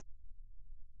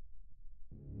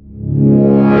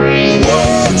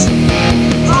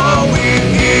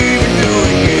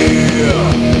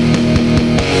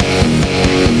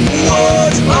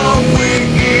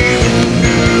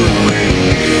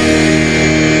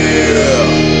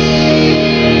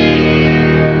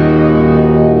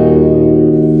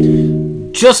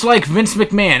just like Vince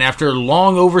McMahon after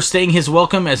long overstaying his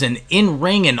welcome as an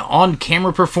in-ring and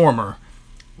on-camera performer,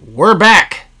 we're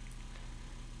back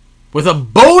with a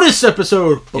bonus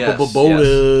episode.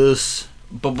 Bonus.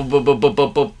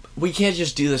 We can't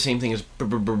just do the same thing as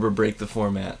break the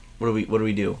format. What do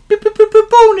we do?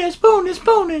 Bonus.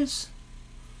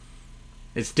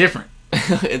 It's different.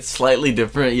 It's slightly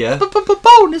different, yeah.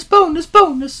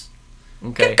 Bonus.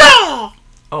 Okay.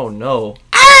 Oh no.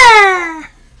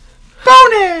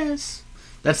 Bonus.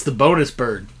 That's the bonus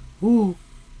bird. Ooh.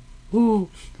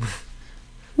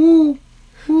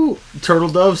 Turtle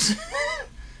doves.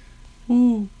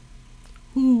 Ooh.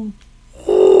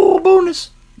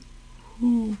 Bonus.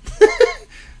 Ooh.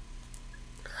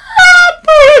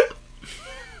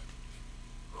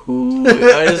 Who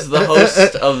is the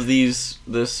host of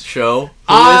this show?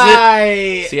 Who is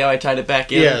it? See how I tied it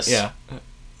back in? Yes. Yeah.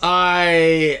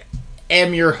 I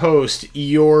am your host,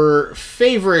 your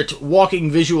favorite walking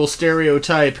visual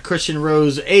stereotype, Christian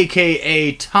Rose,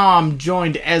 a.k.a. Tom,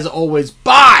 joined as always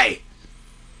by...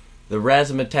 The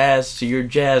razzmatazz to your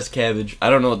jazz cabbage. I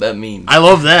don't know what that means. I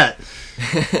love that.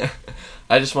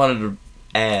 I just wanted to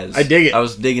as. I dig it. I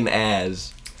was digging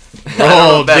as.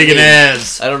 Oh, digging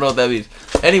as. I don't know what that means.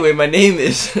 Anyway, my name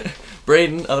is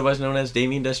Braden, otherwise known as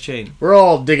Damien Deschain. We're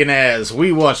all digging as.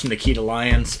 We watch Nikita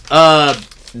Lyons.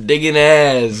 Digging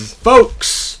as.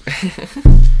 Folks.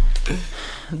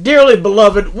 Dearly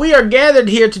beloved, we are gathered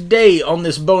here today on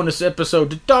this bonus episode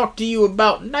to talk to you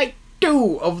about Night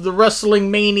 2 of the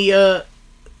Wrestling Mania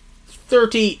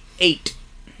 38.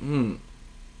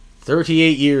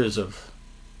 38 years of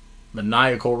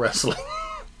maniacal wrestling.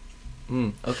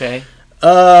 Okay.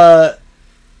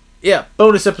 Yeah,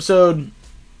 bonus episode.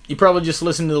 You probably just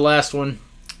listened to the last one.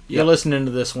 You're listening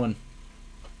to this one.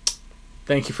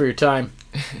 Thank you for your time.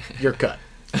 You're cut.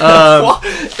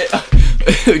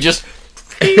 Just.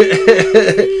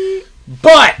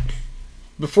 But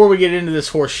before we get into this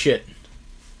horse shit,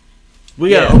 we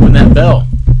gotta open that bell.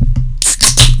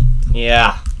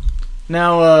 Yeah.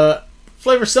 Now,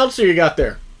 flavor seltzer you got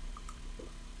there?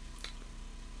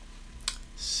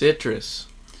 Citrus.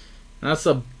 That's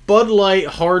a Bud Light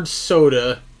hard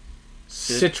soda.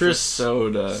 Citrus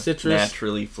soda. Citrus.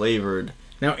 Naturally flavored.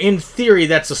 Now, in theory,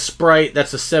 that's a Sprite,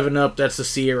 that's a 7-Up, that's a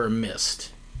Sierra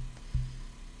Mist.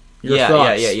 Your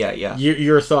thoughts? Yeah.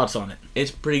 Your thoughts on it?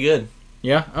 It's pretty good.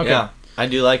 Yeah? Okay. Yeah, I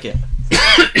do like it.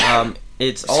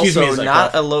 It's Excuse me as also I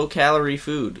not cough. a low-calorie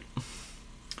food.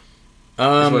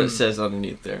 That's what it says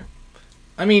underneath there.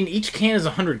 I mean, each can is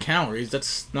 100 calories.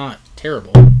 That's not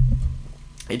terrible.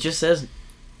 It just says,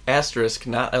 asterisk,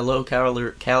 not a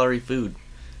low-calorie food.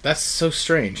 That's so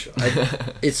strange.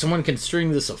 Is someone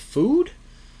considering this a food?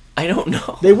 I don't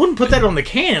know. They wouldn't put that on the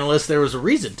can unless there was a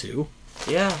reason to.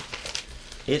 Yeah.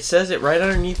 It says it right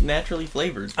underneath naturally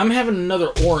flavored. I'm having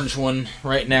another orange one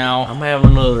right now. I'm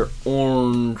having another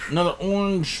orange. Another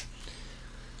orange.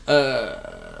 Having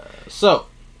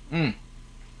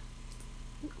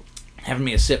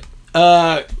me a sip.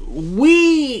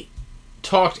 We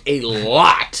talked a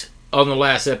lot on the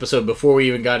last episode before we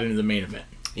even got into the main event.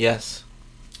 Yes.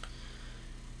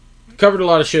 Covered a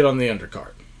lot of shit on the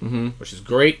undercard, which is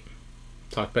great.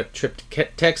 Talked about the trip to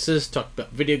Texas, talked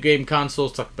about video game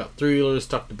consoles, talked about thrillers,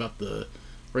 talked about the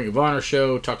Ring of Honor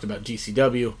show, talked about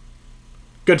GCW.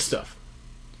 Good stuff.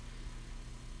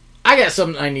 I got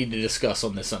something I need to discuss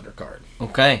on this undercard.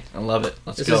 Okay, I love it.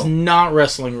 Let's go. This is not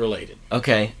wrestling related.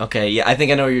 Okay, yeah, I think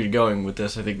I know where you're going with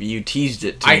this. I think you teased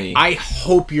it to me. I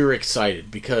hope you're excited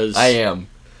because I am.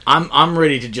 I'm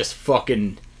ready to just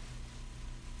fucking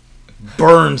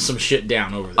burn some shit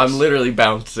down over this. I'm literally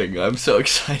bouncing. I'm so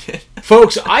excited.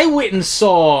 Folks, I went and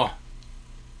saw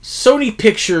Sony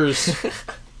Pictures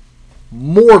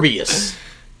Morbius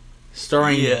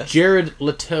starring Jared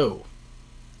Leto.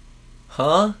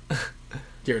 Huh?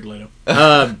 Jared Leto.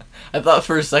 I thought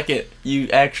for a second you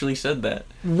actually said that.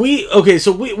 We've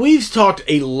talked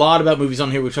a lot about movies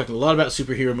on here. We've talked a lot about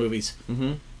superhero movies.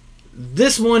 Mm-hmm.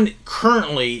 This one,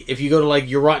 currently, if you go to like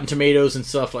your Rotten Tomatoes and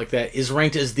stuff like that, is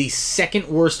ranked as the second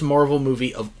worst Marvel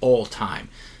movie of all time.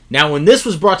 Now, when this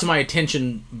was brought to my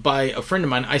attention by a friend of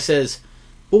mine, I says,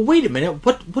 well, wait a minute,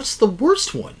 what's the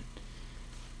worst one?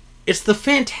 It's the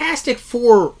Fantastic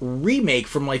Four remake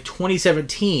from like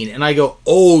 2017, and I go,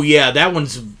 oh yeah, that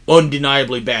one's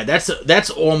undeniably bad. That's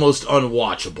almost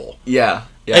unwatchable. Yeah.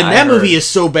 And that movie is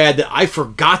so bad that I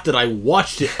forgot that I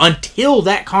watched it until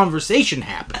that conversation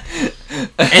happened.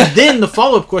 And then the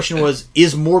follow-up question was,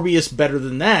 is Morbius better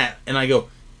than that? And I go,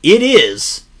 it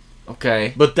is.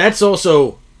 Okay. But that's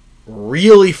also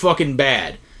really fucking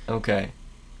bad. Okay.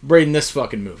 Braden, this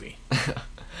fucking movie.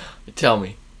 Tell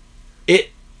me.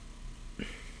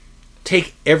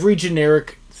 take every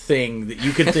generic thing that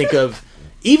you can think of,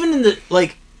 even in the,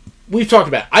 like, we've talked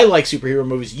about, I like superhero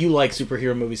movies, you like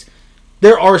superhero movies.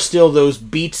 There are still those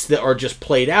beats that are just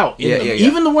played out in them.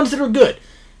 Even the ones that are good.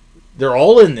 They're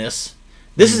all in this.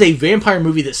 This is a vampire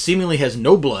movie that seemingly has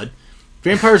no blood.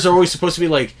 Vampires are always supposed to be,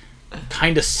 like,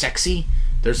 kind of sexy.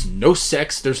 There's no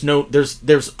sex. There's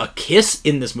a kiss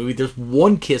in this movie. There's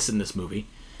one kiss in this movie.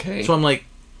 Okay. So I'm like,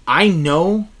 I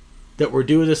know that we're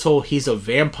doing this whole, he's a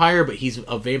vampire, but he's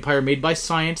a vampire made by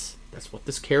science. That's what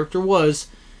this character was.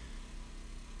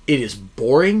 It is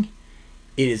boring.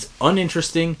 It is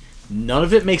uninteresting. None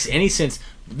of it makes any sense.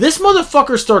 This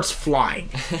motherfucker starts flying.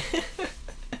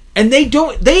 And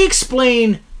they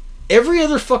explain every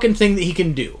other fucking thing that he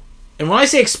can do. And when I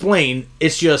say explain,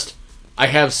 it's just, I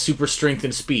have super strength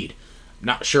and speed.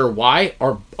 Not sure why.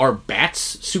 Are bats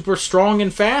super strong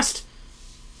and fast?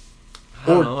 I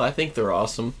don't know. I think they're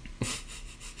awesome.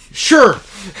 Sure.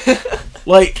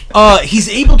 Like, he's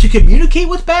able to communicate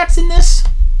with bats in this?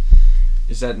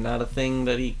 Is that not a thing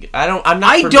that he... I'm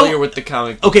not familiar with the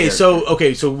comic book Okay,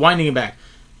 so winding it back.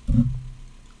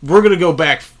 We're going to go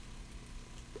back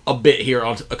a bit here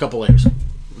on a couple layers.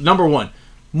 Number one,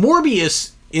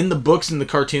 Morbius in the books and the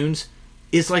cartoons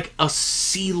is like a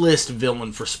C-list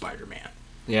villain for Spider-Man.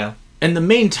 Yeah. And the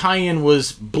main tie-in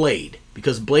was Blade,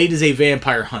 because Blade is a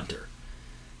vampire hunter.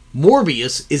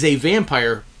 Morbius is a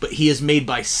vampire, but he is made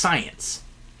by science.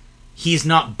 He's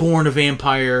not born a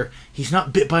vampire. He's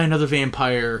not bit by another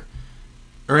vampire.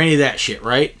 Or any of that shit,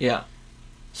 right? Yeah.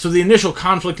 So the initial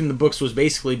conflict in the books was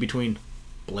basically between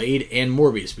Blade and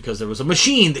Morbius, because there was a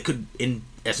machine that could, in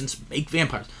essence, make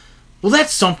vampires. Well,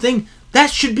 that's something. That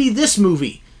should be this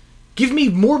movie. Give me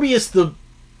Morbius, the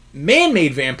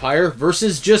man-made vampire,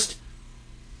 versus just,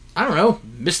 I don't know,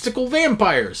 mystical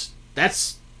vampires.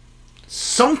 That's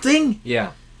something.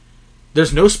 Yeah.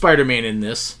 There's no Spider-Man in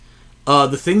this.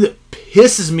 The thing that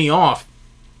pisses me off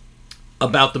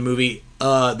about the movie,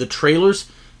 the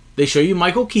trailers, they show you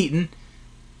Michael Keaton,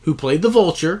 who played the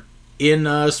Vulture in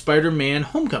Spider-Man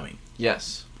Homecoming.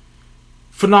 Yes.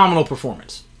 Phenomenal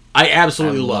performance. I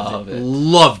absolutely loved it.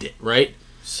 Loved it, right?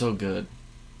 So good.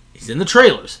 He's in the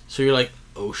trailers. So you're like,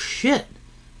 oh shit.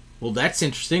 Well, that's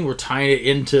interesting. We're tying it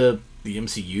into the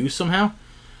MCU somehow.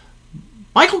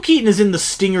 Michael Keaton is in the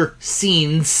Stinger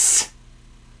scenes,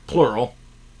 plural,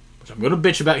 which I'm going to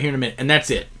bitch about here in a minute, and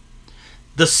that's it.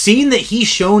 The scene that he's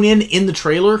shown in the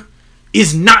trailer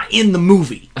is not in the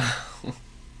movie.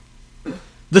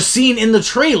 The scene in the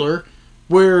trailer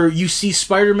where you see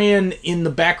Spider-Man in the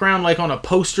background, like on a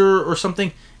poster or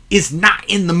something, is not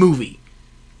in the movie.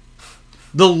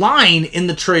 The line in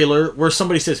the trailer where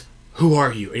somebody says, "Who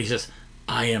are you?" and he says,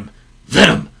 "I am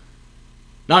Venom."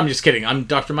 No, I'm just kidding. I'm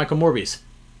Dr. Michael Morbius.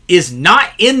 Is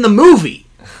not in the movie.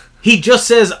 He just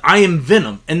says, "I am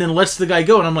Venom," and then lets the guy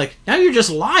go. And I'm like, now you're just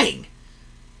lying.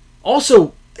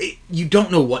 Also, you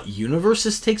don't know what universe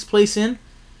this takes place in.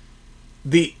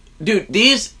 Dude,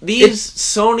 these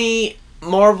Sony,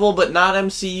 Marvel, but not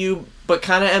MCU, but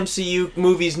kind of MCU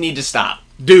movies need to stop.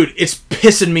 Dude, it's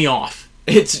pissing me off.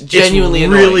 It's genuinely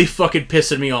annoying. Really fucking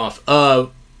pissing me off.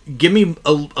 Give me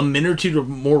a minute or two to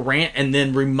more rant, and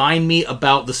then remind me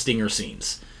about the Stinger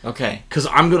scenes. Okay. Because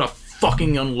I'm going to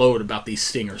fucking unload about these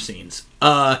Stinger scenes.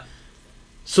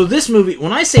 So this movie,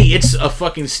 when I say it's a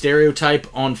fucking stereotype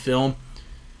on film,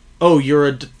 oh,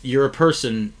 you're a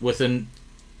person with an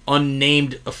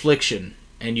unnamed affliction,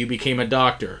 and you became a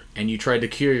doctor, and you tried to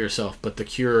cure yourself, but the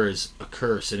cure is a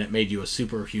curse, and it made you a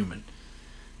superhuman.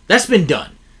 That's been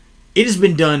done. It has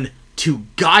been done to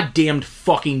goddamned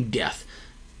fucking death.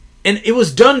 And it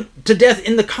was done to death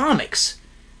in the comics.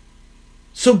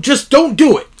 So just don't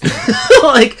do it.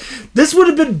 Like, this would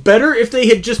have been better if they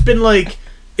had just been like,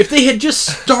 if they had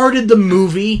just started the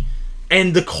movie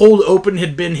and the cold open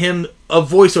had been him, a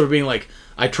voiceover being like,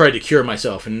 "I tried to cure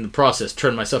myself and in the process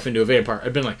turned myself into a vampire."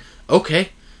 I'd been like, okay,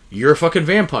 you're a fucking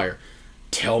vampire.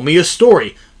 Tell me a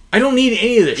story. I don't need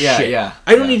any of this shit. Yeah.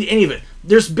 I don't need any of it.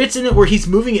 There's bits in it where he's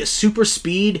moving at super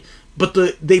speed, but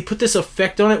they put this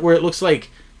effect on it where it looks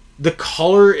like the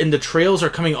color and the trails are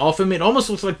coming off him. It almost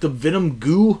looks like the Venom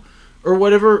goo or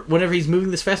whatever whenever he's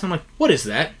moving this fast. I'm like, what is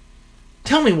that?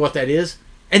 Tell me what that is.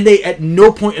 And they at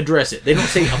no point address it. They don't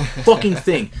say a fucking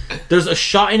thing. There's a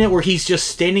shot in it where he's just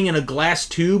standing in a glass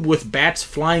tube with bats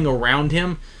flying around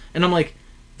him. And I'm like,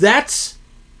 that's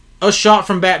a shot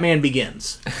from Batman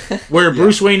Begins. Where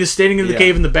Bruce Wayne is standing in the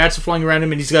cave and the bats are flying around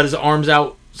him and he's got his arms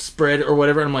out spread or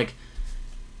whatever. And I'm like,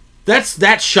 that's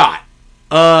that shot.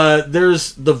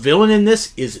 There's the villain in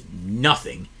this is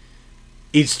nothing.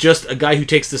 It's just a guy who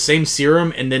takes the same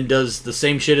serum and then does the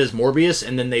same shit as Morbius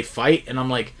and then they fight. And I'm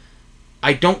like,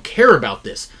 I don't care about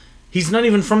this. He's not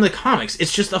even from the comics.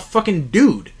 It's just a fucking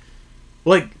dude.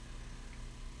 Like,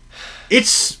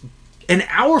 it's an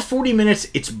hour 40 minutes.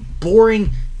 It's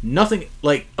boring. Nothing.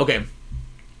 Like, okay,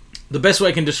 the best way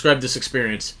I can describe this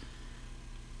experience,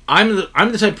 I'm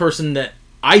the type of person that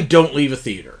I don't leave a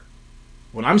theater.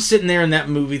 When I'm sitting there in that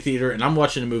movie theater and I'm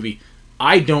watching a movie,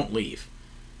 I don't leave.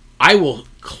 I will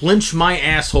clench my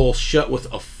asshole shut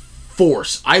with a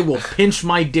force. I will pinch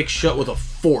my dick shut with a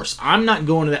force. I'm not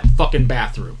going to that fucking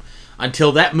bathroom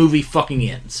until that movie fucking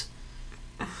ends.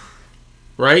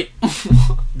 Right?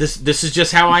 This is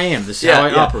just how I am. This is how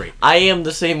I operate. I am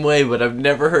the same way, but I've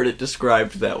never heard it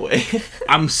described that way.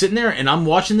 I'm sitting there and I'm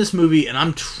watching this movie and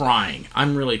I'm trying.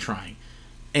 I'm really trying.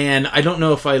 And I don't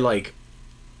know if I, like,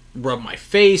 rub my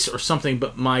face or something,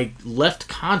 but my left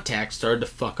contact started to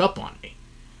fuck up on me.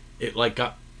 It, like,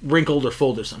 got wrinkled or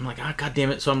folded. So I'm like, God damn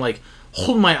it. So I'm, like,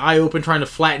 holding my eye open, trying to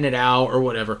flatten it out or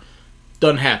whatever.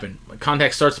 Doesn't happen. My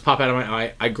contact starts to pop out of my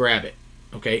eye. I grab it.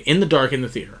 Okay? In the dark in the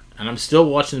theater. And I'm still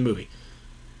watching the movie.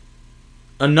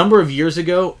 A number of years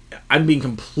ago, I'm being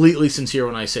completely sincere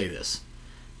when I say this,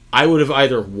 I would have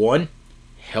either, one,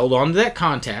 held on to that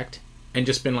contact and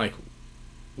just been like,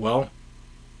 well,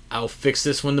 I'll fix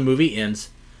this when the movie ends.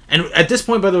 And at this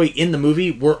point, by the way, in the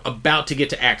movie, we're about to get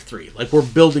to Act 3. Like, we're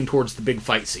building towards the big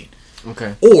fight scene.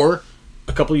 Okay. Or,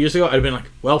 a couple of years ago, I'd have been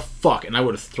like, well, fuck. And I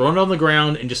would have thrown it on the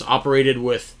ground and just operated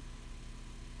with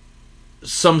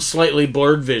some slightly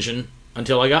blurred vision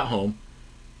until I got home.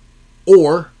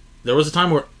 Or, there was a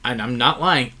time where, and I'm not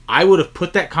lying, I would have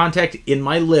put that contact in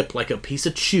my lip like a piece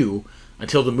of chew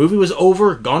until the movie was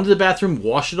over, gone to the bathroom,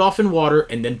 washed it off in water,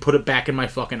 and then put it back in my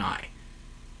fucking eye.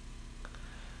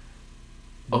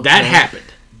 Okay. That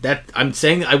happened. I'm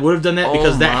saying I would have done that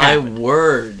because that happened. Oh my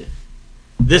word.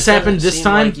 This happened this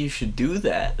time. Like you should do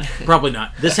that. Probably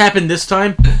not. This happened this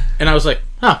time, and I was like,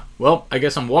 well, I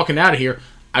guess I'm walking out of here.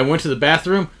 I went to the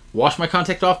bathroom, washed my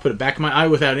contact off, put it back in my eye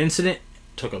without incident,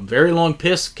 took a very long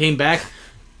piss, came back.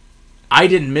 I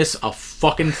didn't miss a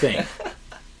fucking thing.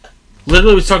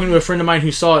 Literally was talking to a friend of mine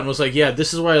who saw it and was like, yeah,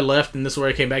 this is where I left and this is where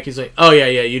I came back. He's like, oh yeah,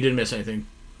 you didn't miss anything.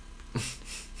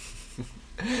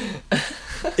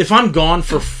 If I'm gone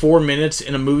for 4 minutes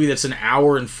in a movie that's an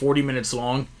hour and 40 minutes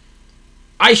long,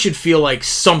 I should feel like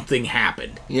something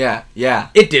happened. Yeah.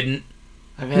 It didn't.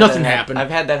 Nothing happened.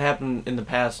 I've had that happen in the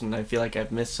past and I feel like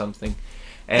I've missed something.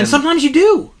 And sometimes you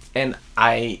do. And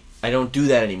I don't do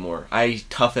that anymore. I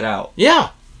tough it out. Yeah.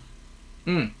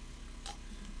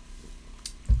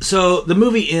 So the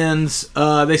movie ends.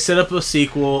 They set up a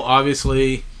sequel,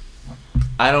 obviously.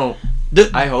 I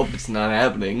hope it's not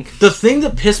happening. The thing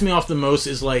that pissed me off the most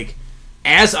is, like,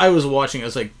 as I was watching, I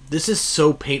was like, this is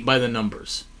so paint by the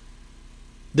numbers.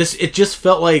 It just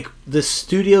felt like the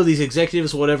studio, these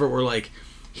executives, whatever, were like,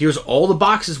 here's all the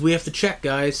boxes we have to check,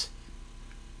 guys.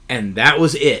 And that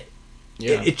was it.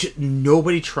 Yeah.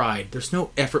 Nobody tried. There's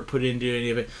no effort put into any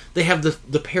of it. They have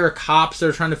the pair of cops that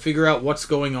are trying to figure out what's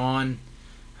going on.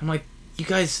 I'm like, you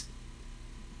guys,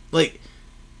 like,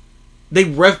 by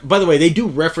the way, they do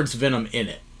reference Venom in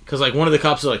it. Because, like, one of the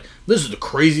cops is like, this is the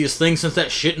craziest thing since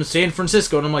that shit in San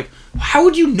Francisco. And I'm like, how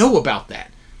would you know about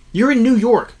that? You're in New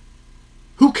York.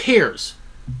 Who cares?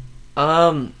 I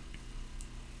don't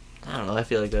know. I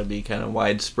feel like that'd be kind of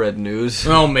widespread news.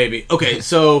 Well, maybe. Okay,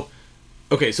 so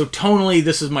tonally,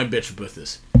 this is my bitch with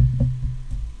this.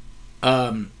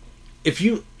 If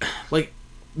you, like,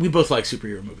 we both like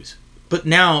superhero movies. But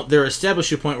now they're established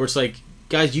to a point where it's like,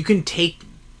 guys, you can take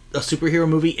a superhero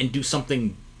movie and do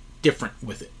something different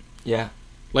with it. Yeah.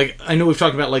 Like, I know we've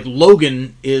talked about, like,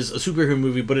 Logan is a superhero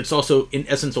movie, but it's also, in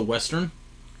essence, a Western.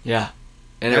 Yeah.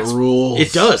 And it rules.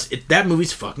 It does. That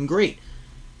movie's fucking great.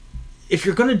 If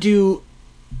you're going to do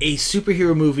a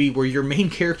superhero movie where your main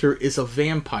character is a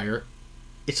vampire,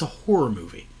 it's a horror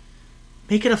movie.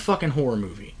 Make it a fucking horror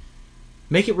movie.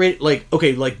 Make it rated, like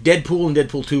Deadpool and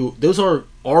Deadpool 2, those are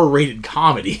R-rated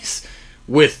comedies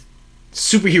with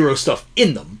superhero stuff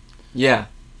in them. Yeah.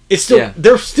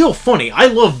 They're still funny. I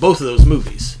love both of those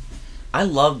movies.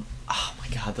 Oh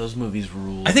my god, those movies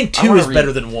rule. I think 2 is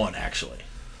better than 1, actually.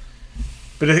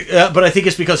 But I think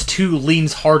it's because 2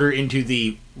 leans harder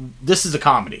into this is a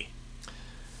comedy.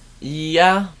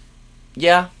 Yeah.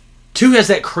 2 has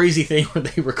that crazy thing where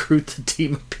they recruit the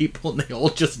team of people and they all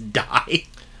just die.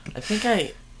 I think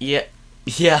I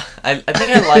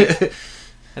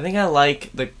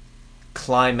like the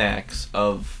climax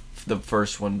of the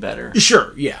first one better.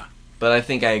 Sure, yeah. But I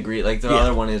think I agree. Like, the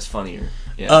other one is funnier.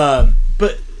 Yeah.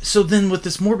 But, so then with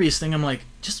this Morbius thing, I'm like,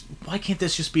 why can't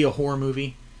this just be a horror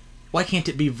movie? Why can't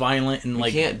it be violent and,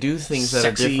 like, you can't do things that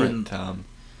are different, Tom.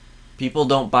 People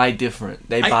don't buy different.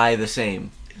 They buy the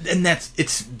same. And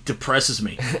it depresses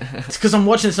me. It's because I'm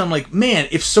watching this and I'm like, man,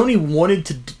 if Sony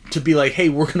wanted to be like, hey,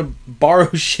 we're going to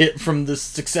borrow shit from the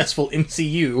successful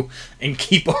MCU and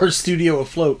keep our studio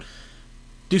afloat,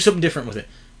 do something different with it.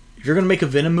 If you're going to make a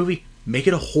Venom movie, make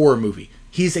it a horror movie.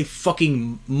 He's a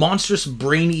fucking monstrous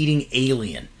brain-eating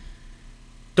alien.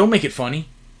 Don't make it funny.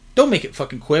 Don't make it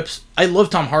fucking quips. I love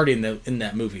Tom Hardy in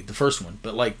that movie, the first one,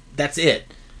 but like, that's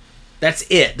it. That's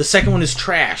it. The second one is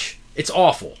trash. It's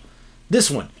awful. This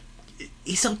one,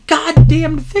 he's a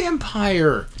goddamn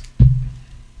vampire.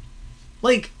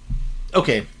 Like,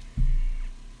 okay.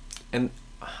 And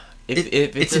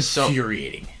if it's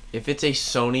infuriating. If it's a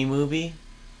Sony movie,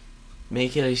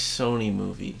 make it a Sony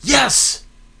movie. Yes!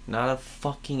 Not a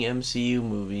fucking MCU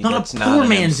movie. Not a poor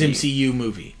man's MCU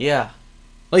movie. Yeah.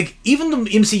 Like, even the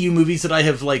MCU movies that I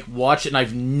have, like, watched and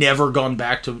I've never gone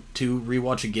back to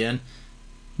rewatch again,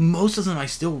 most of them I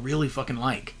still really fucking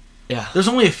like. Yeah. There's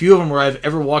only a few of them where I've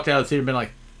ever walked out of the theater and been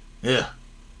like, ugh.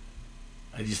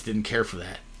 I just didn't care for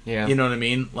that. Yeah. You know what I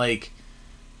mean? Like,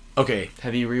 okay.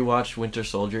 Have you rewatched Winter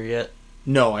Soldier yet?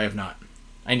 No, I have not.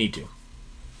 I need to.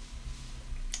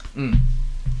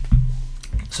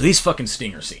 So these fucking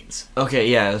stinger scenes. Okay,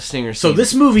 yeah, the stinger scenes. So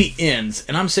this movie ends,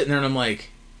 and I'm sitting there and I'm like,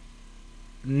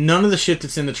 none of the shit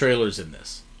that's in the trailer is in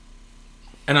this.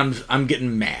 And I'm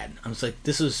getting mad. I was like,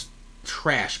 this is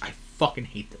trash. I fucking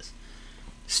hate this.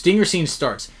 Stinger scene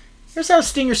starts. Here's how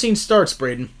Stinger scene starts,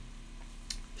 Braden.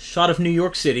 Shot of New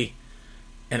York City,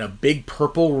 and a big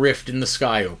purple rift in the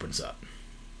sky opens up.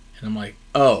 And I'm like,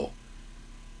 oh,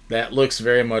 that looks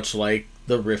very much like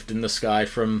the rift in the sky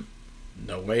from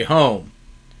No Way Home.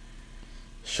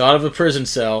 Shot of a prison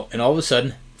cell, and all of a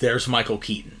sudden, there's Michael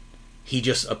Keaton. He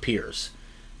just appears.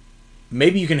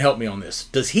 Maybe you can help me on this.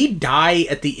 Does he die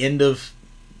at the end of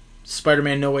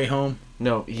Spider-Man No Way Home?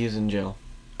 No, he's in jail.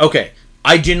 Okay.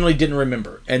 I genuinely didn't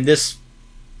remember, and this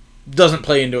doesn't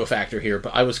play into a factor here,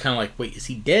 but I was kind of like, wait, is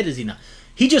he dead? Is he not?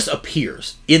 He just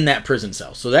appears in that prison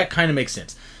cell, so that kind of makes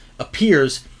sense.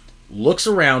 Appears, looks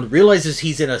around, realizes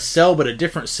he's in a cell but a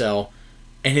different cell,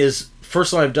 and his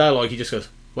first line of dialogue, he just goes,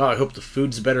 wow, I hope the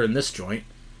food's better in this joint.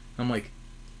 I'm like,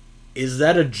 is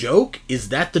that a joke? Is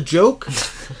that the joke?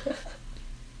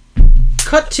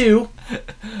 Cut to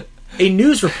a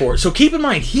news report. So keep in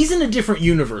mind, he's in a different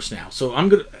universe now. So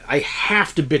I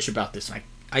have to bitch about this. And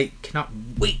I cannot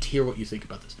wait to hear what you think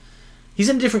about this. He's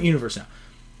in a different universe now.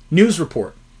 News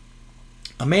report.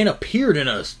 A man appeared in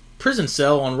a prison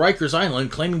cell on Rikers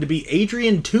Island claiming to be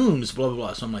Adrian Toomes, blah, blah,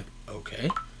 blah. So I'm like, okay.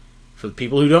 For the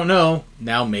people who don't know,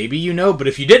 now maybe you know, but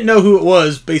if you didn't know who it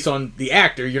was based on the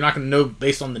actor, you're not going to know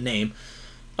based on the name.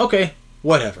 Okay,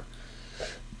 whatever.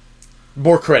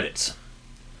 More credits.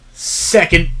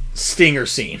 Second stinger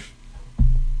scene.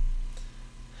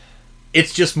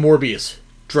 It's just Morbius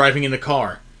driving in the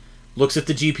car. Looks at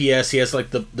the GPS. He has like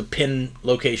the pin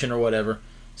location or whatever.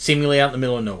 Seemingly out in the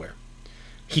middle of nowhere.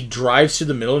 He drives to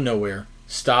the middle of nowhere.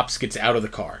 Stops. Gets out of the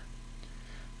car.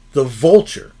 The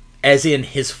Vulture, as in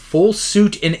his full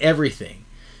suit and everything,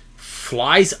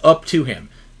 flies up to him.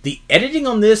 The editing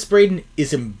on this, Braden,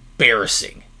 is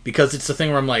embarrassing. Because it's the thing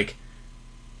where I'm like,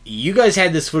 you guys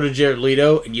had this footage of Jared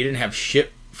Leto and you didn't have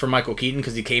shit for Michael Keaton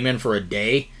because he came in for a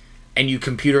day, and you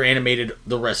computer animated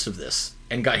the rest of this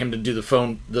and got him to do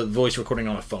the voice recording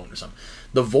on a phone or something.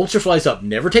 The Vulture flies up,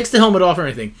 never takes the helmet off or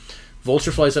anything.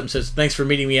 Vulture flies up and says, thanks for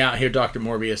meeting me out here, Dr.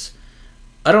 Morbius.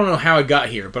 I don't know how I got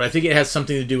here, but I think it has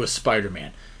something to do with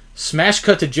Spider-Man. Smash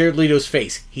cut to Jared Leto's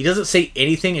face. He doesn't say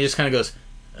anything, it just kind of goes,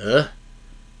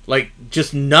 like,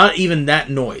 just not even that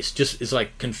noise. Just is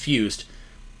like confused.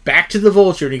 Back to the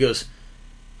Vulture, and he goes,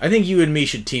 I think you and me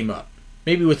should team up.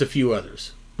 Maybe with a few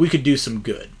others. We could do some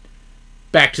good.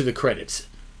 Back to the credits.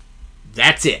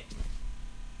 That's it.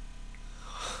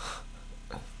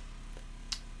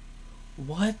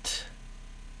 What?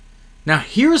 Now,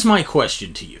 here's my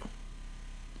question to you.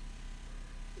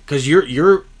 Because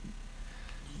you're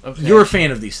a fan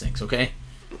of these things, okay?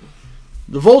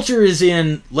 The Vulture is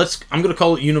in, I'm going to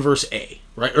call it Universe A,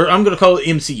 right? Or I'm going to call it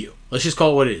MCU. Let's just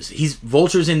call it what it is.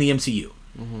 Vulture's in the MCU.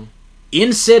 Mm-hmm.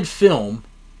 In said film,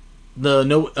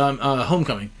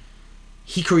 Homecoming,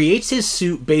 he creates his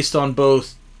suit based on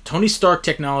both Tony Stark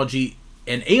technology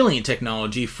and alien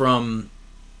technology from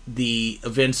the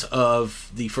events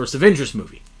of the first Avengers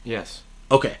movie. Yes.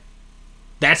 Okay.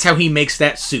 That's how he makes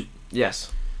that suit.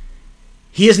 Yes.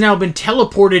 He has now been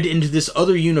teleported into this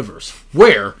other universe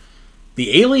where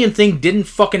the alien thing didn't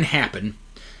fucking happen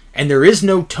and there is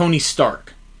no Tony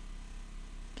Stark.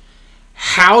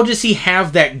 How does he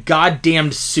have that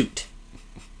goddamned suit?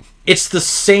 It's the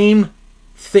same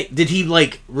thing. Did he,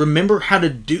 remember how to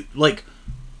do,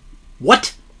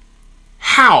 what?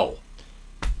 How?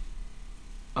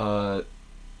 And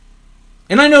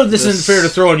I know this isn't fair to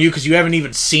throw on you because you haven't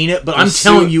even seen it, but I'm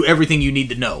telling you everything you need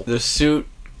to know. The suit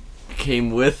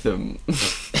came with him.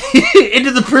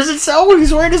 Into the prison cell when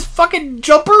he's wearing his fucking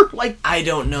jumper? Like, I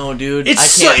don't know, dude. I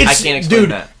can't explain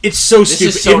that. It's so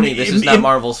stupid. This is Sony. This is not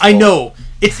Marvel's fault. I know.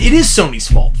 It is Sony's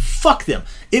fault. Fuck them.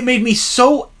 It made me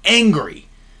so angry.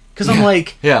 Because I'm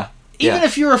like... Yeah. Even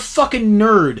if you're a fucking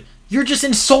nerd, you're just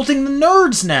insulting the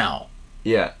nerds now.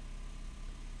 Yeah.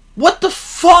 What the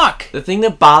fuck? The thing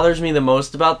that bothers me the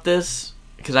most about this,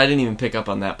 because I didn't even pick up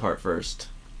on that part first,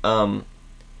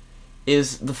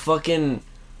 is the fucking...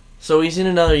 So he's in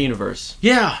another universe.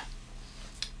 Yeah.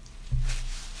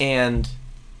 And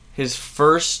his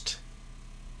first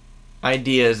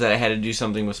idea is that I had to do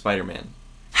something with Spider-Man.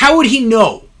 How would he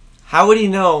know? How would he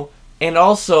know? And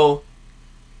also,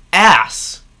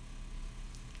 ass.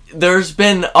 There's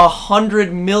been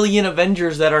 100 million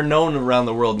Avengers that are known around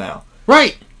the world now.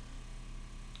 Right.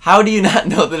 How do you not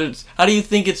know that it's... How do you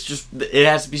think it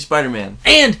has to be Spider-Man?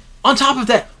 And, on top of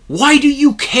that, why do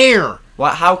you care?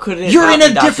 How could it You're not in a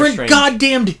be Doctor different Strange?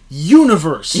 goddamned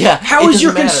universe. Yeah, How is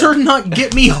your concern not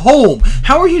get me home?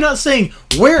 How are you not saying,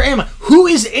 where am I? Who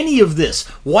is any of this?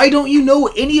 Why don't you know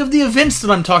any of the events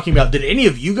that I'm talking about? Did any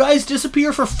of you guys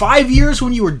disappear for 5 years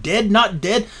when you were dead, not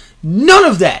dead? None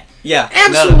of that. Yeah.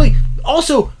 Absolutely.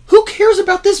 Also, who cares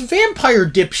about this vampire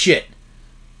dipshit?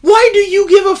 Why do you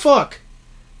give a fuck?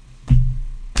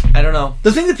 I don't know.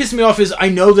 The thing that pissed me off is I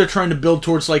know they're trying to build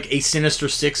towards like a Sinister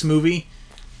Six movie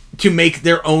to make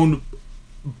their own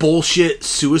bullshit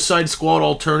Suicide Squad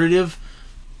alternative,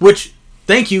 which,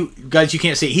 thank you, guys, you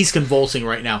can't see it. He's convulsing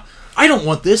right now. I don't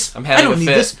want this. I don't need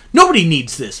this. Nobody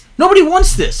needs this. Nobody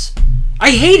wants this.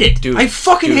 I hate it. Dude, I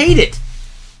fucking hate it.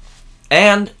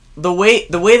 And the way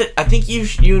that I think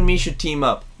you and me should team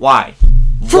up. Why?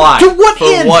 Why? To what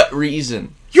end? For what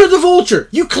reason? You're the Vulture.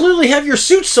 You clearly have your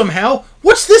suit somehow.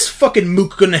 What's this fucking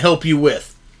mook gonna help you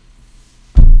with?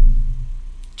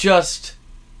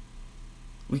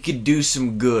 We could do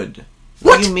some good.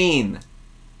 What do you mean?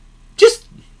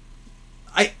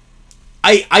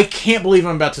 I can't believe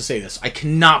I'm about to say this. I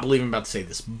cannot believe I'm about to say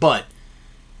this. But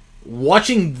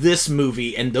watching this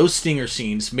movie and those stinger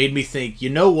scenes made me think, you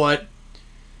know what?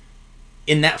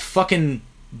 In that fucking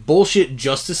bullshit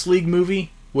Justice League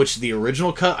movie, which the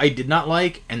original cut I did not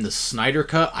like, and the Snyder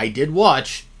cut I did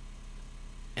watch,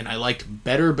 and I liked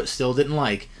better but still didn't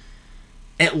like,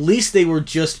 at least they were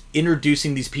just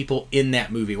introducing these people in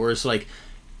that movie, where it's like,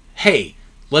 hey,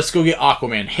 let's go get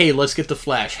Aquaman, hey, let's get the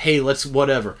Flash, hey, let's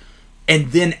whatever.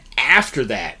 And then after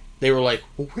that, they were like,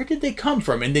 well, where did they come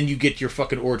from? And then you get your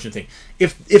fucking origin thing.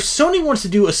 If Sony wants to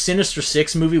do a Sinister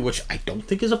Six movie, which I don't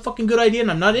think is a fucking good idea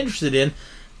and I'm not interested in,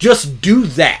 just do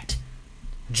that.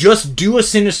 Just do a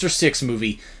Sinister Six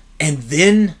movie, and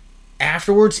then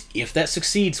afterwards, if that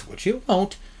succeeds, which it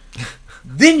won't,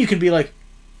 then you can be like,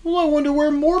 well, I wonder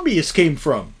where Morbius came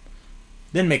from.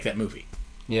 Then make that movie.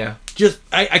 Yeah.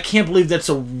 I can't believe that's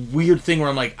a weird thing where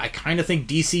I'm like, I kind of think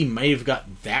DC may have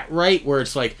got that right, where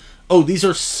it's like, oh, these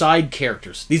are side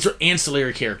characters. These are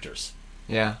ancillary characters.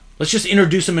 Yeah. Let's just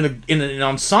introduce them in an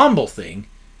ensemble thing.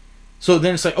 So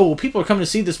then it's like, oh, well, people are coming to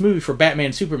see this movie for Batman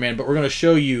and Superman, but we're going to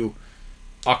show you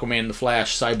Aquaman, the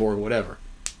Flash, Cyborg, whatever.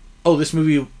 Oh, this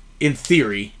movie, in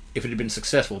theory, if it had been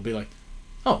successful, would be like,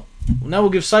 oh, well, now we'll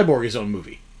give Cyborg his own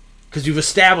movie. Because you've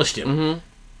established him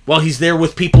while he's there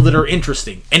with people that are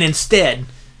interesting. And instead...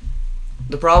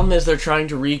 The problem is they're trying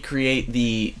to recreate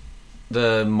the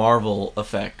Marvel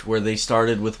effect, where they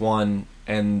started with one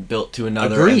and built to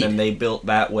another, Agreed. and then they built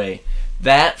that way.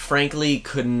 That, frankly,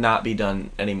 could not be done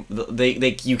anymore.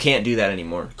 You can't do that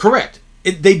anymore. Correct.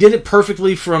 They did it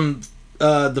perfectly from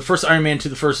the first Iron Man to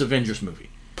the first Avengers movie.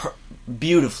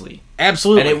 Beautifully.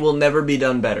 Absolutely. And it will never be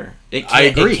done better. I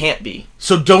agree. It can't be.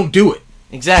 So don't do it.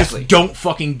 Exactly. Just don't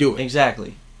fucking do it.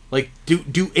 Exactly. Like,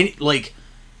 do any, like,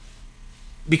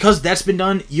 because that's been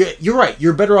done, you're right.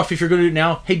 You're better off if you're going to do it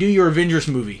now. Hey, do your Avengers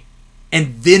movie.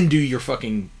 And then do your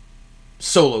fucking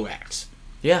solo acts.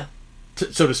 Yeah.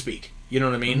 So to speak. You know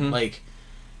what I mean? Like,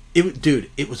 it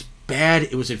was bad.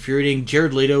 It was infuriating.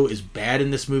 Jared Leto is bad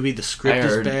in this movie. The script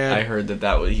is bad. I heard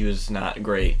he was not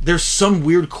great. There's some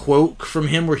weird quote from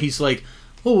him where he's like,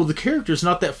 oh, well, the character's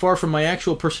not that far from my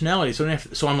actual personality.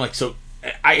 So I'm like, so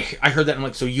I heard that. And I'm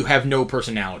like, so you have no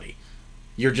personality.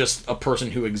 You're just a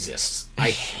person who exists.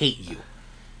 I hate you.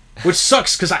 Which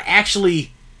sucks, because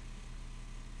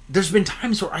there's been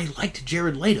times where I liked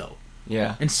Jared Leto.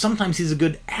 Yeah. And sometimes he's a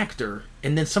good actor,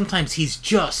 and then sometimes he's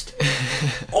just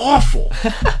awful.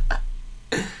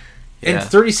 And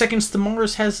 30 Seconds to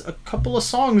Mars has a couple of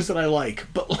songs that I like,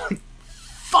 but like,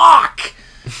 fuck!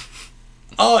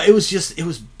 Oh, it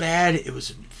was bad. It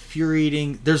was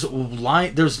infuriating. There's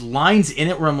lines in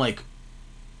it where I'm like,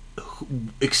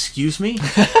 excuse me?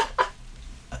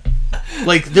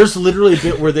 Like, there's literally a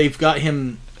bit where they've got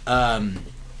him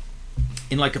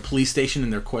in like a police station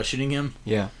and they're questioning him.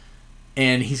 Yeah.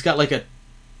 And he's got like a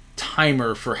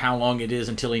timer for how long it is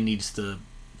until he needs to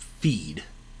feed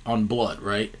on blood,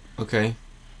 right? Okay.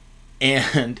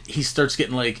 And he starts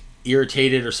getting like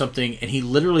irritated or something, and he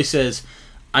literally says,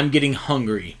 "I'm getting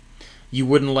hungry. You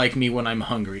wouldn't like me when I'm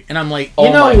hungry." And I'm like,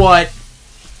 you know what?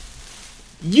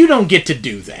 You don't get to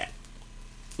do that.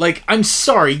 Like, I'm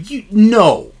sorry,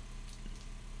 no.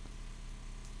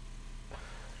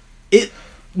 It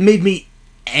made me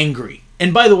angry.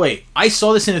 And by the way, I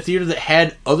saw this in a theater that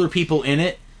had other people in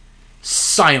it.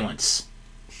 Silence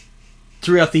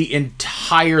throughout the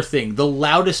entire thing. The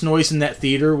loudest noise in that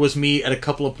theater was me at a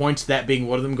couple of points, that being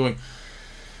one of them, going,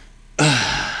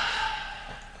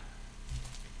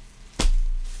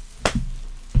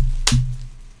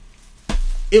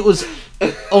 It was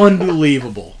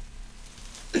unbelievable.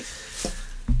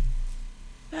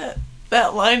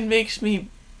 That line makes me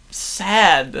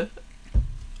sad.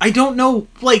 I don't know,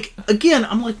 like, again,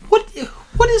 I'm like,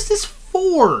 what is this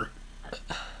for?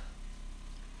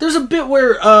 There's a bit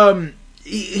where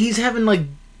he's having like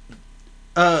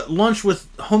lunch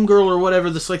with homegirl or whatever,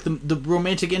 this like the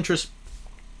romantic interest,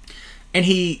 and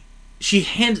she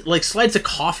slides a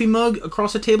coffee mug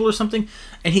across a table or something,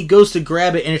 and he goes to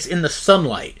grab it and it's in the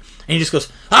sunlight, and he just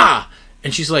goes, "Ah!"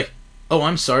 And she's like, "Oh,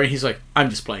 I'm sorry." And he's like,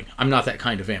 "I'm just playing. I'm not that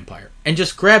kind of vampire." And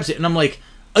just grabs it, and I'm like,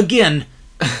 again,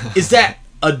 is that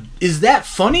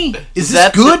funny? Is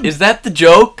this good? Is that the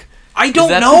joke? I don't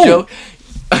know.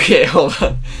 Okay, hold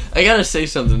on. I gotta say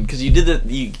something, because you did that.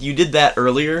 You did that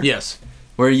earlier. Yes.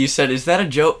 Where you said, "Is that a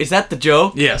joke? Is that the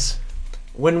joke?" Yes.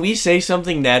 When we say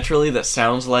something naturally that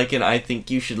sounds like an "I think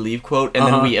you should leave" quote, and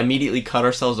then we immediately cut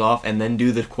ourselves off and then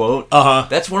do the quote,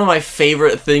 that's one of my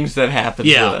favorite things that happens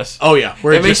with us. Oh yeah,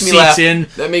 where it just seeps in.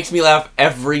 That makes me laugh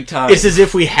every time. It's as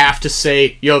if we have to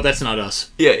say, "Yo, that's not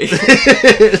us." Yeah.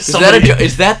 Is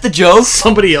that the joke?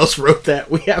 Somebody else wrote that.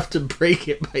 We have to break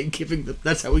it by giving them.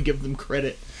 That's how we give them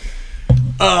credit.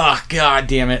 Oh, god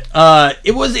damn it!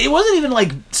 It wasn't even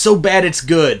like so bad it's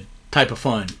good type of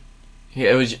fun.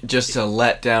 Yeah, it was just a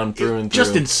letdown through and through.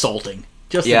 Just insulting.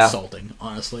 Insulting,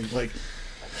 honestly. Like.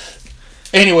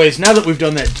 Anyways, now that we've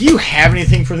done that, do you have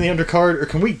anything for the undercard, or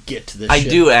can we get to this? I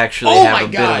do actually have a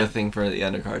bit God. of a thing for the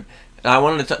undercard. I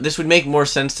wanted to. This would make more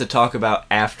sense to talk about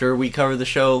after we cover the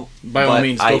show. By all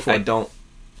means, go for it. I don't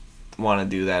want to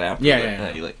do that after.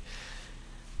 Yeah. Like,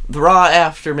 the Raw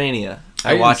after Mania.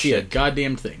 I watched it. A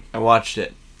goddamn thing. I watched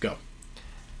it. Go.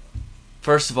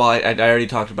 First of all, I already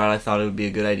talked about it. I thought it would be a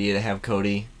good idea to have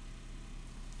Cody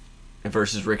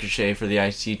versus Ricochet for the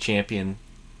IC championship,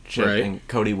 right. And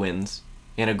Cody wins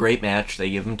in a great match. They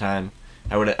give him time.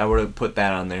 I would have put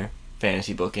that on there,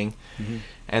 fantasy booking,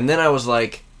 and then I was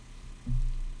like,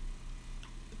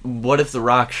 what if The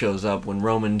Rock shows up when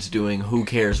Roman's doing who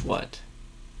cares what?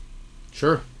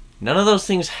 Sure. None of those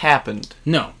things happened.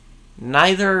 No.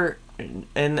 Neither.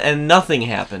 And nothing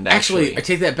happened, actually. I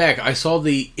take that back. I saw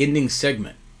the ending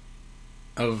segment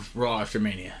of Raw after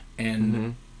Mania,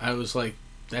 and I was like,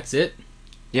 that's it?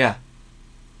 Yeah.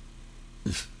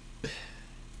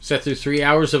 Sat through 3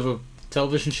 hours of a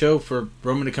television show for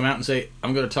Roman to come out and say,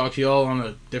 "I'm going to talk to you all on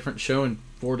a different show in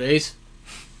 4 days"?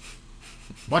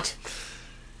 What?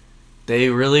 They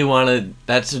really wanted...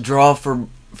 That's a draw for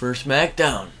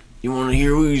SmackDown. You want to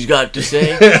hear what he's got to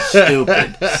say?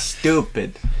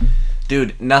 Stupid.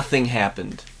 Dude, nothing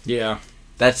happened. Yeah.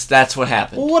 That's what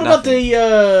happened. Well, what about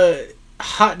the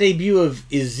hot debut of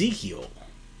Ezekiel?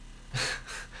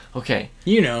 Okay.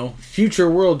 You know, future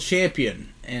world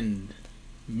champion and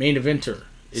main eventer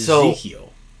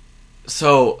Ezekiel.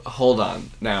 So hold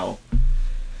on now.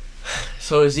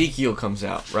 So Ezekiel comes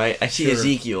out, right? I see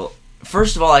Ezekiel.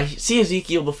 First of all, I see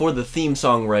Ezekiel before the theme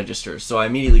song registers, so I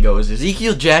immediately go, "Is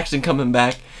Ezekiel Jackson coming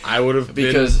back?" I would have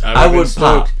because I would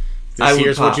pop.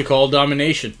 Here's what you call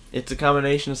domination. It's a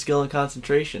combination of skill and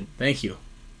concentration. Thank you.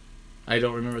 I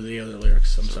don't remember the other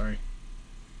lyrics. I'm sorry.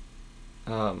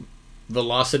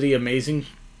 Velocity, amazing.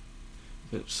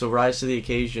 So rise to the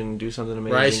occasion, do something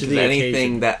amazing. Rise to the anything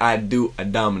occasion. that I do, I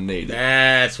dominate.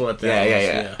 That's what that was.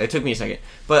 Yeah. It took me a second,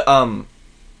 but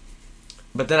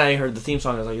then I heard the theme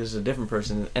song. I was like, "This is a different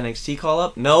person." NXT call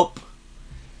up? Nope.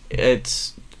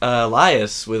 It's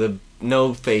Elias with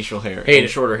no facial hair and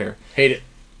shorter hair. Hate it.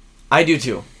 I do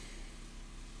too.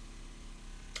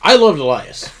 I loved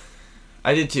Elias.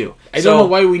 I did too. I don't know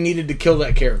why we needed to kill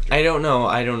that character. I don't know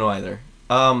either.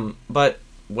 But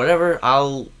whatever,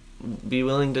 I'll be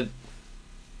willing to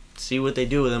see what they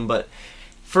do with him. But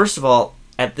first of all,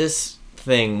 at this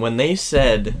thing when they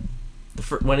said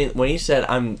when he said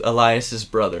I'm Elias's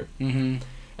brother. Mm-hmm.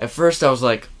 At first I was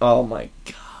like, oh my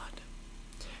god.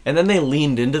 And then they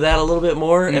leaned into that a little bit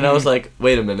more, and I was like,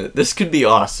 wait a minute, this could be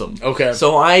awesome. Okay.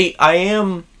 So I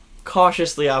am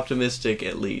cautiously optimistic,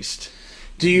 at least.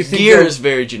 Do you think Gear is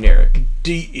very generic.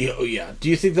 Do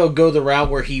you think they'll go the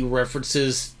route where he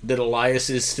references that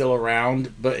Elias is still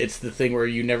around, but it's the thing where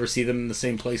you never see them in the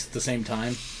same place at the same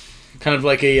time? Kind of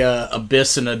like a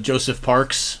Abyss and a Joseph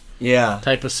Parks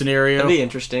type of scenario. That'd be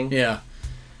interesting. Yeah.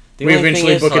 The We only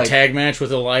eventually thing is, book a tag match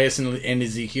with Elias and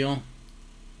Ezekiel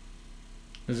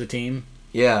as a team.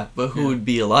 Yeah, but who would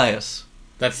be Elias?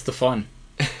 That's the fun.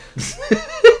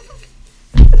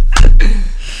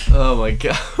 Oh my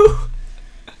god.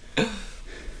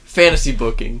 Fantasy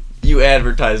booking. You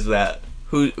advertise that.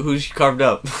 Who's carved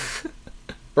up?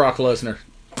 Brock Lesnar.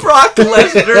 Brock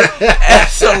Lesnar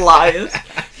as Elias.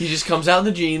 He just comes out in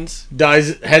the jeans.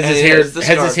 Has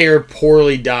his hair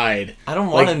poorly dyed. I don't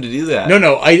want him to do that.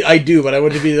 No, I do, but I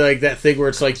want it to be like that thing where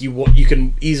it's like you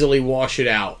can easily wash it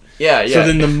out. Yeah. So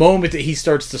then the moment that he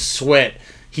starts to sweat,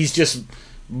 he's just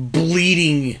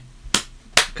bleeding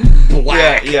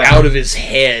black out of his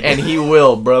head. And he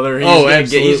will, brother.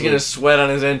 Absolutely. He's going to sweat on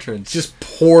his entrance. Just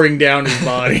pouring down his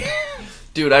body.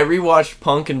 Dude, I rewatched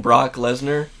Punk and Brock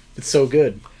Lesnar. It's so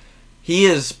good. He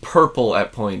is purple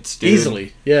at points, dude.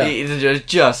 Easily, yeah. He's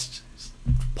just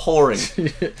pouring.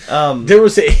 There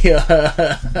was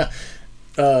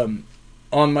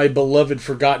on my beloved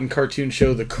forgotten cartoon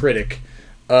show, The Critic,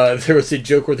 there was a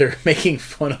joke where they were making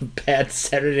fun of bad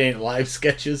Saturday Night Live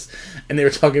sketches, and they were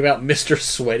talking about Mr.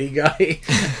 Sweaty Guy,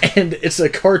 and it's a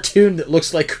cartoon that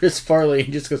looks like Chris Farley, and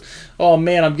he just goes, oh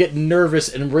man, I'm getting nervous,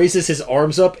 and raises his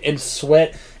arms up, and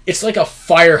sweat. It's like a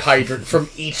fire hydrant from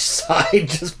each side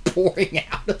just pouring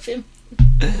out of him.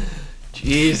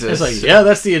 Jesus. It's like, yeah,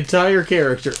 that's the entire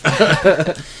character.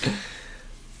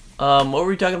 What were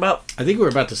we talking about? I think we're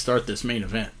about to start this main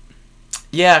event.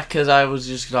 Yeah, because I was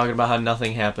just talking about how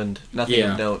nothing happened. Nothing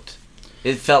of note.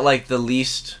 It felt like the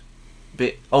least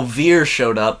bit... Oh, Veer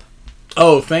showed up.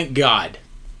 Oh, thank God.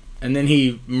 And then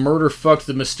he murder-fucked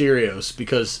the Mysterios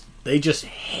because they just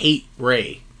hate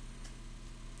Ray.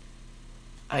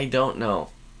 I don't know.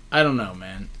 I don't know,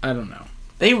 man. I don't know.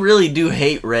 They really do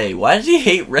hate Ray. Why does he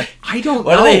hate Ray? I don't know.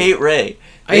 Why do they hate Ray?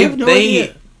 I have no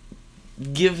idea.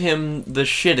 Give him the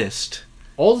shittest.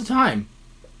 All the time.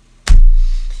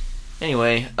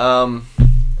 Anyway,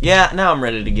 yeah, now I'm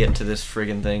ready to get to this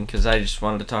friggin' thing, because I just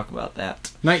wanted to talk about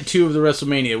that. Night 2 of the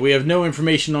WrestleMania. We have no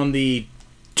information on the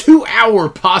 2-hour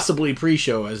possibly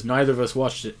pre-show, as neither of us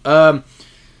watched it.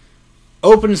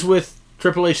 Opens with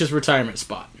Triple H's retirement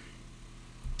spot.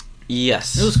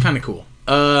 Yes. It was kind of cool.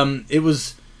 It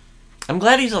was... I'm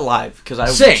glad he's alive, because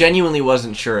I genuinely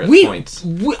wasn't sure at points.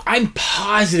 I'm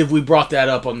positive we brought that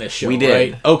up on this show, We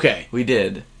did. Right? Okay. We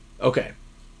did. Okay.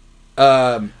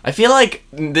 I feel like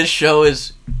this show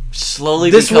is slowly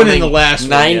this becoming one in the last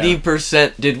 90%. One, yeah.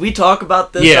 Did we talk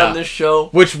about this on this show?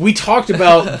 Which we talked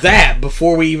about that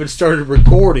before we even started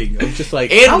recording. I'm just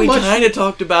like, and we kind of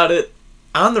talked about it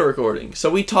on the recording.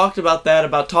 So we talked about that,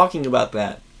 about talking about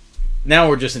that. Now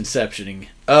we're just inceptioning.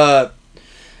 No,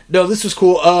 this was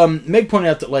cool. Meg pointed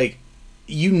out that, like,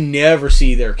 you never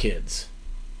see their kids.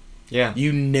 Yeah.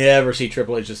 You never see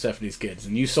Triple H and Stephanie's kids.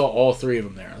 And you saw all three of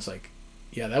them there. I was like,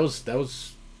 yeah, that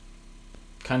was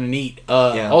kind of neat.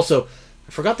 Also,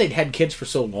 I forgot they'd had kids for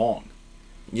so long.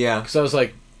 Yeah. Because I was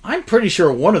like, I'm pretty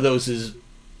sure one of those is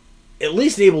at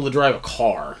least able to drive a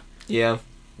car. Yeah.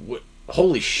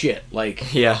 Holy shit.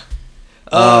 Like... Yeah.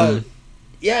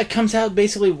 Yeah, it comes out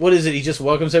basically, what is it? He just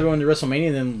welcomes everyone to WrestleMania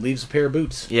and then leaves a pair of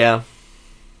boots. Yeah.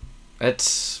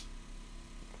 It's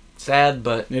sad,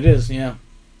 but... It is, yeah.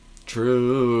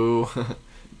 True.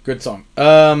 Good song.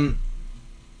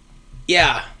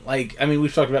 Yeah, like, I mean,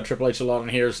 we've talked about Triple H a lot on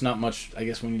here. It's not much, I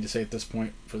guess, we need to say at this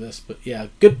point for this. But yeah,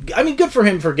 good. I mean, good for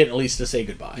him for getting at least to say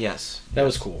goodbye. Yes. That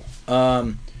was cool.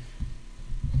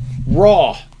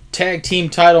 Raw Tag Team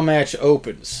Title Match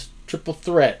opens. Triple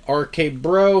Threat. RK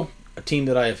Bro, a team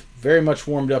that I have very much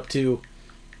warmed up to,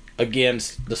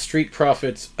 against the Street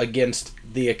Profits, against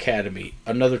the Academy.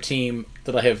 Another team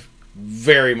that I have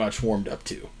very much warmed up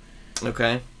to.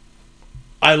 Okay.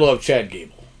 I love Chad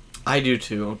Gable. I do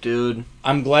too, dude.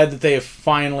 I'm glad that they have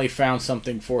finally found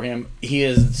something for him. He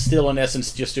is still, in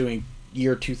essence, just doing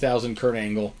year 2000 Kurt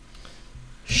Angle.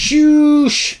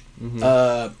 Shoosh!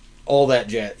 Mm-hmm. All that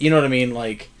jazz. You know what I mean?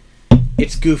 Like,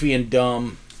 it's goofy and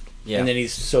dumb, and then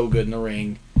he's so good in the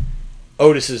ring.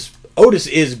 Otis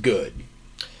is good.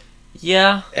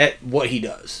 Yeah. At what he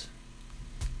does.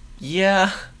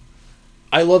 Yeah.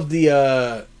 I love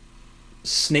the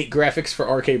snake graphics for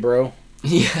RK Bro.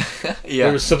 Yeah, yeah.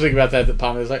 There was something about that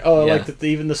popped. It was like, oh, I like that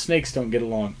even the snakes don't get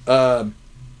along.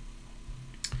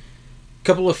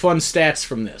 Couple of fun stats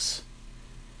from this.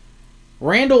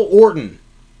 Randall Orton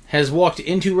has walked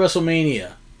into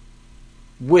WrestleMania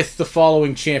with the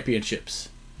following championships: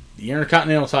 the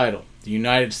Intercontinental title, the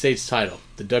United States title,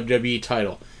 the WWE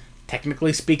title,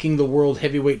 technically speaking, the World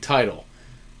Heavyweight title,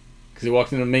 because he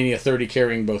walked into Mania 30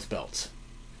 carrying both belts.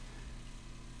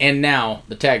 And now,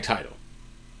 the tag title.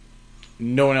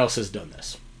 No one else has done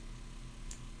this.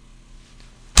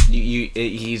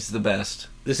 He's the best.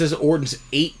 This is Orton's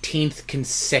 18th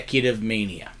consecutive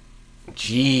Mania.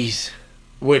 Jeez.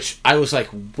 Which I was like,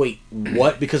 wait,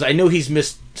 what? Because I know he's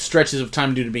missed stretches of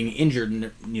time due to being injured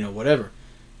and, whatever.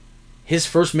 His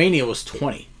first Mania was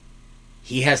 20.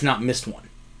 He has not missed one.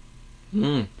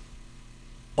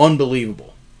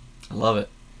 Unbelievable. I love it.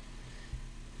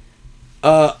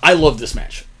 I love this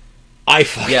match. I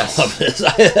fucking love this.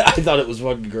 I thought it was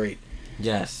fucking great.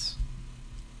 Yes.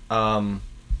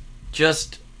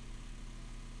 Just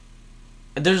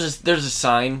there's a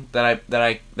sign that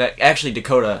actually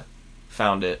Dakota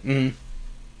found it. Mm-hmm.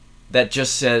 That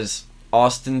just says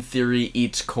Austin Theory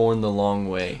eats corn the long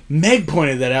way. Meg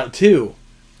pointed that out too.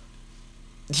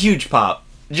 Huge pop.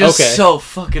 Just so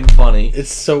fucking funny.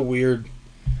 It's so weird.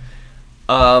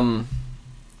 I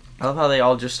love how they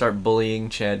all just start bullying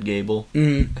Chad Gable.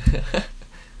 Mm-hmm.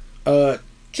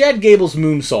 Chad Gable's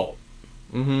moonsault.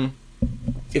 Mm-hmm.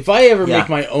 If I ever make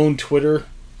my own Twitter,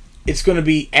 it's going to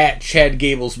be at Chad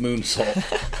Gable's moonsault.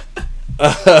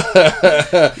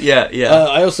 Yeah.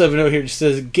 I also have a note here that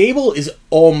says Gable is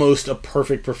almost a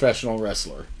perfect professional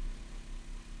wrestler.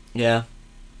 Yeah.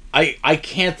 I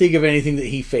can't think of anything that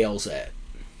he fails at.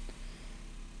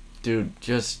 Dude,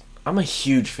 I'm a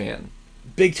huge fan.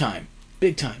 Big time.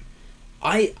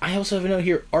 I also have a note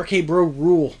here, RK Bro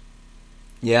rule.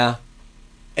 Yeah.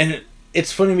 And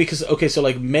it's funny because,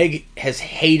 so Meg has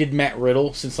hated Matt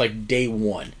Riddle since day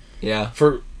one. Yeah.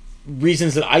 For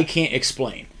reasons that I can't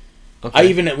explain. Okay. I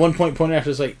even at one point pointed out, I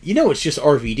was like, it's just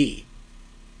RVD.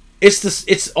 It's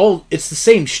the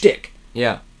same shtick.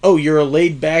 Yeah. Oh, you're a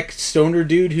laid back stoner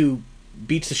dude who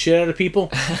beats the shit out of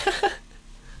people?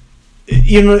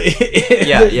 Yeah.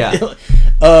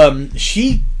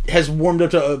 She has warmed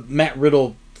up to Matt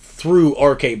Riddle through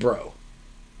RK Bro.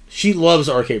 She loves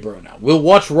RK Bro now. We'll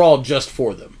watch Raw just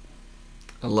for them.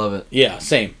 I love it. Yeah,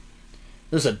 same.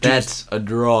 That's a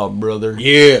draw, brother.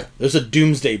 Yeah. There's a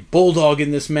Doomsday Bulldog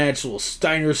in this match, a little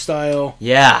Steiner style.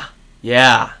 Yeah.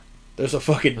 There's a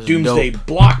fucking Doomsday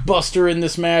Blockbuster in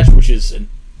this match, which is an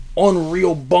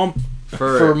unreal bump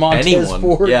for Montez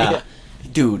Ford. Yeah.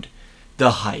 Dude,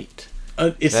 the height.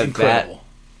 It's incredible.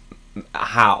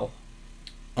 How?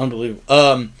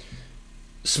 Unbelievable.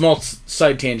 Small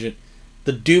side tangent.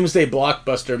 The Doomsday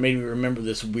Blockbuster made me remember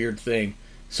this weird thing.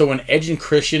 So when Edge and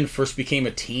Christian first became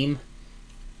a team,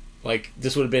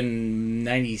 this would have been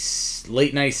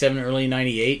late 97, early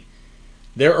 98,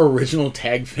 their original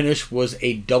tag finish was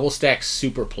a double stack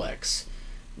superplex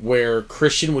where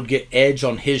Christian would get Edge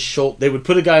on his shoulder. They would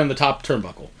put a guy on the top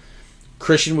turnbuckle.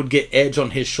 Christian would get Edge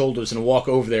on his shoulders and walk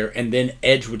over there, and then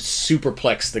Edge would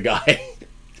superplex the guy.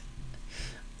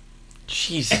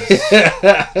 Jesus.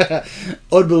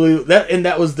 Unbelievable.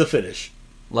 That was the finish.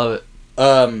 Love it.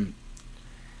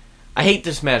 I hate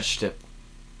this match stip.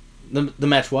 The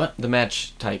match what? The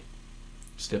match type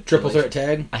stip. Triple threat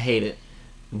tag? I hate it.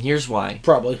 And here's why.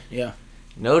 Probably, yeah.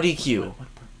 No DQ.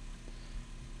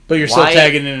 But you're still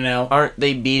tagging in and out. Aren't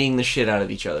they beating the shit out of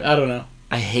each other? I don't know.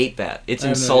 I hate that. It's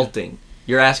insulting.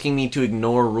 You're asking me to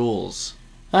ignore rules.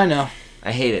 I know.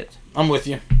 I hate it. I'm with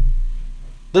you.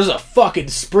 There's a fucking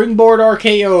springboard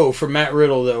RKO for Matt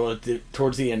Riddle, though,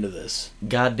 towards the end of this.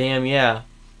 Goddamn, yeah.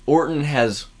 Orton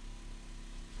has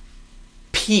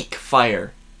peak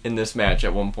fire in this match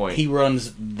at one point. He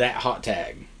runs that hot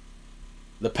tag.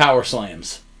 The power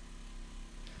slams.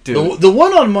 Dude. The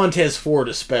one on Montez Ford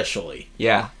especially.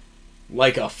 Yeah.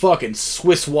 Like a fucking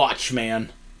Swiss watch,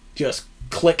 man. Just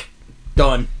click.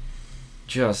 Done.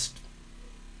 Just...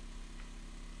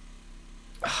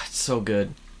 it's so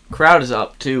good. Crowd is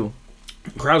up, too.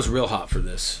 Crowd's real hot for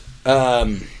this.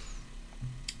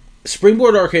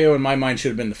 Springboard RKO, in my mind,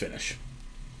 should have been the finish.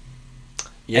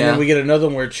 Yeah. And then we get another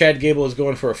one where Chad Gable is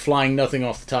going for a flying nothing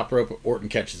off the top rope. Orton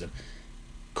catches him.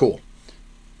 Cool.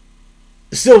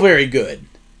 Still very good.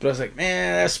 But I was like,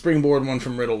 man, that springboard one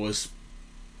from Riddle was...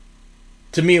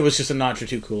 To me, it was just a notch or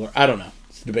two cooler. I don't know.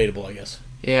 It's debatable, I guess.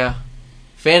 Yeah.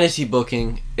 Fantasy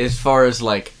booking, as far as,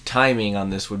 like, timing on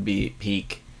this would be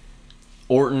peak.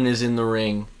 Orton is in the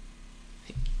ring.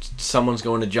 Someone's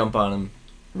going to jump on him.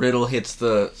 Riddle hits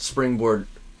the springboard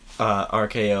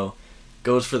RKO,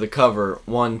 goes for the cover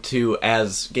 1-2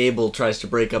 as Gable tries to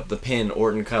break up the pin.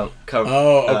 Orton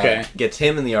gets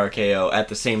him in the RKO at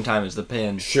the same time as the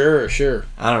pin. Sure.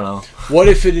 I don't know. What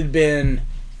if it had been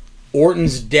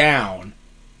Orton's down,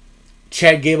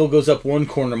 Chad Gable goes up one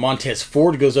corner, Montez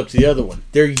Ford goes up to the other one.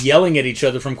 They're yelling at each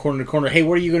other from corner to corner. Hey,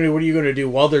 what are you going to do? What are you going to do?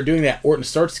 While they're doing that, Orton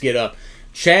starts to get up.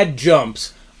 Chad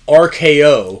jumps,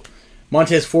 RKO.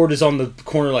 Montez Ford is on the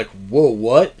corner like, whoa,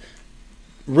 what?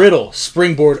 Riddle,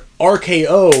 springboard,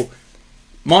 RKO.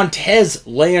 Montez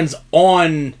lands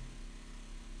on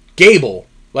Gable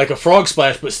like a frog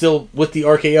splash, but still with the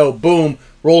RKO. Boom,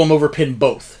 roll him over, pin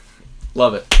both.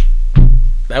 Love it.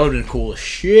 That would have been cool as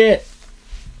shit.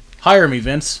 Hire me,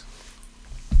 Vince.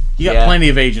 You got plenty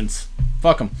of agents.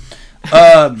 Fuck them.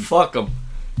 Fuck them.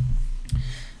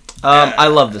 I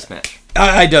love this match.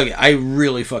 I dug it. I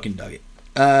really fucking dug it.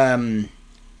 Then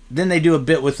they do a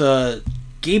bit with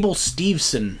Gable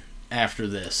Steveson after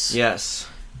this. Yes.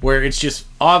 Where it's just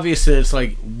obvious that it's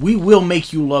like, we will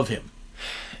make you love him.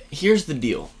 Here's the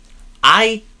deal.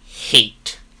 I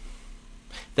hate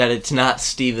that it's not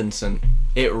Stevenson.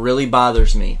 It really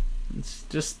bothers me. It's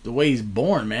just the way he's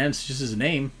born, man. It's just his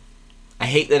name. I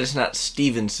hate that it's not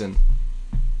Stevenson.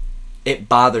 It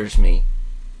bothers me.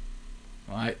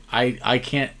 Well, I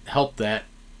can't help that.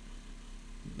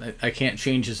 I can't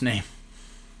change his name.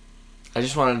 I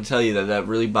just wanted to tell you that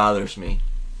really bothers me.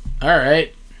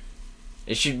 Alright.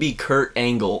 It should be Kurt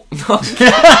Angle.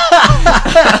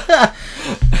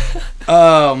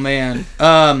 Oh, man.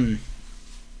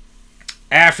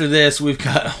 After this, we've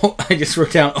got... I just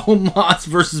wrote down Omos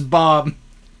versus Bob.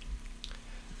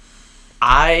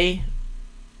 I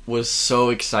was so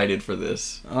excited for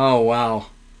this. Oh, wow.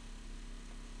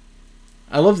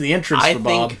 I love the entrance for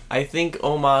Bob. I think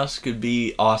Omos could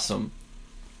be awesome.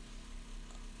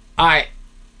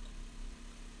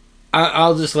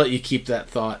 I'll just let you keep that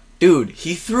thought. Dude,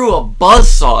 he threw a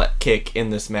buzzsaw kick in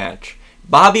this match.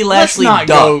 Bobby Lashley ducked. Let's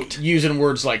not go using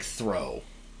words like throw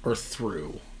or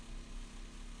threw.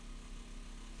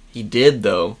 He did,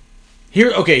 though.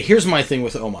 Here's my thing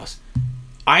with Omos.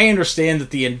 I understand that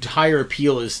the entire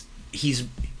appeal is he's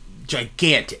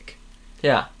gigantic.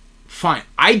 Yeah. Fine.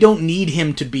 I don't need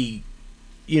him to be,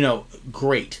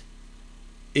 great.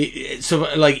 So,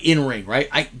 like, in-ring, right?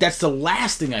 That's the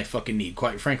last thing I fucking need,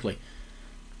 quite frankly.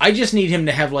 I just need him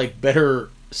to have, like, better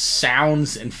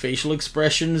sounds and facial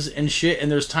expressions and shit.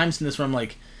 And there's times in this where I'm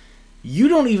like, you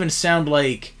don't even sound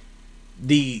like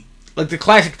the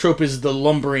classic trope is the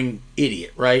lumbering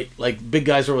idiot, right? Like, big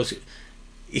guys are always...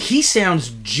 He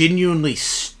sounds genuinely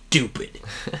stupid.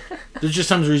 There's just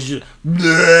times where he's just...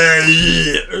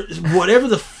 Whatever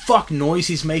the fuck noise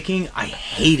he's making, I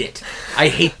hate it. I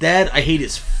hate that. I hate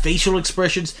his facial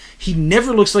expressions. He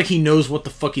never looks like he knows what the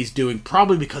fuck he's doing.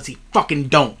 Probably because he fucking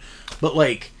don't. But,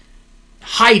 like,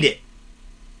 hide it.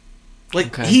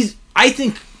 Like, okay. I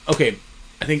think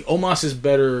Omos is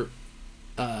better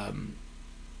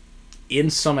in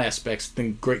some aspects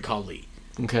than Great Khali.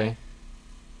 Okay.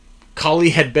 Khali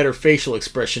had better facial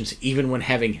expressions even when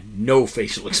having no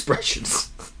facial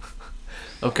expressions.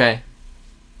 Okay.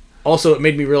 Also, it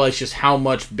made me realize just how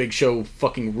much Big Show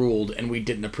fucking ruled and we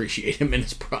didn't appreciate him in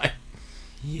his prime.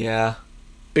 Yeah.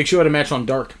 Big Show had a match on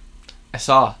Dark. I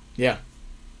saw. Yeah.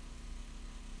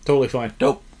 Totally fine.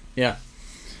 Dope. Yeah.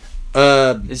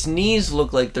 His knees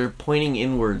look like they're pointing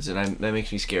inwards and that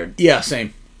makes me scared. Yeah,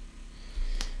 same.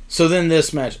 So then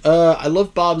this match. I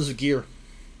love Bob's gear.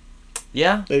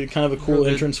 Yeah. They did kind of a cool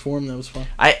entrance for him. That was fun.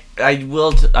 I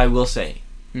will say.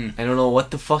 I don't know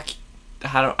what the fuck...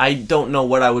 I don't know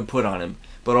what I would put on him.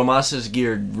 But Omos's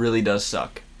gear really does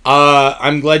suck.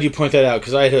 I'm glad you point that out,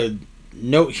 because I had a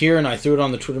note here and I threw it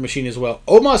on the Twitter machine as well.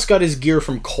 Omos got his gear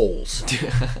from Kohl's.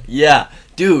 Yeah.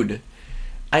 Dude.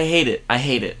 I hate it.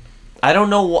 I don't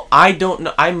know.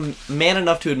 I'm man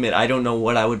enough to admit I don't know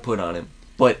what I would put on him.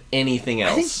 But anything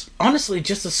else. I think, honestly,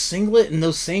 just a singlet and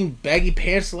those same baggy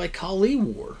pants like Khali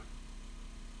wore.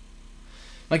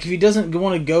 Like, if he doesn't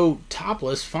want to go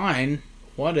topless, fine.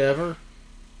 Whatever.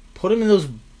 Put him in those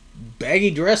baggy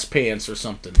dress pants or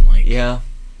something. Like, yeah.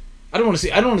 I don't want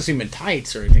to see him in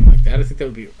tights or anything like that. I think that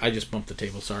would be... I just bumped the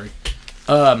table, sorry.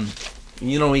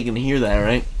 You know we can hear that,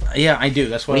 right? Yeah, I do.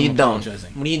 That's why I'm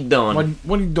apologizing. What are you doing?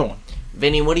 What are you doing?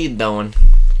 Vinny, what are you doing?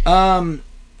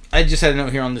 I just had a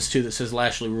note here on this too that says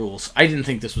Lashley rules. I didn't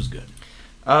think this was good.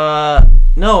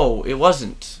 No, it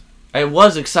wasn't. I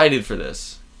was excited for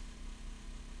this.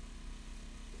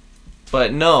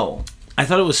 But no. I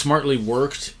thought it was smartly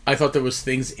worked. I thought there was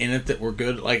things in it that were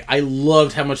good. Like, I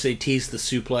loved how much they teased the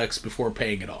suplex before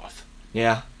paying it off.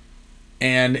 Yeah.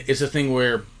 And it's a thing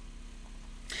where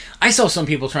I saw some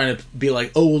people trying to be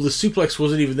like, oh, well, the suplex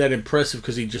wasn't even that impressive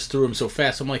because he just threw him so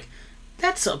fast. I'm like,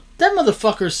 that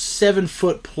motherfucker's 7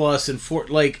 foot plus and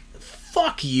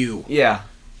fuck you. Yeah.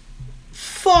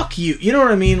 Fuck you. You know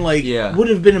what I mean? Like, yeah. Would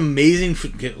it have been amazing to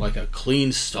get like a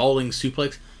clean stalling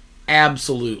suplex?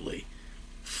 Absolutely.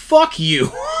 Fuck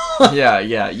you.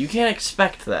 Yeah. You can't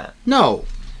expect that. No.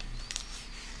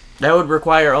 That would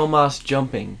require Omos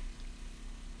jumping.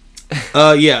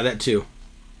 Yeah, that too.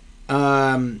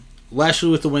 Lashley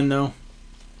with the win though.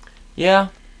 Yeah.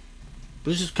 It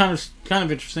was just kind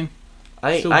of interesting.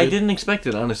 I didn't expect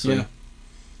it, honestly. Yeah.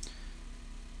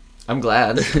 I'm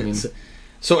glad. I mean,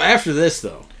 so after this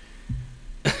though,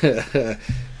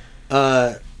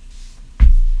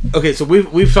 okay, so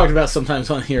we've talked about sometimes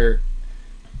on here.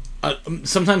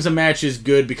 Sometimes a match is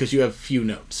good because you have few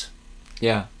notes.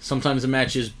 Yeah. Sometimes a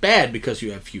match is bad because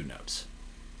you have few notes.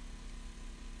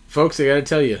 Folks, I gotta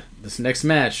tell you, this next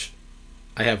match,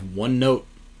 I have one note,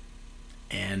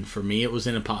 and for me, it was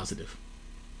in a positive.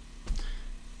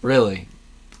 Really?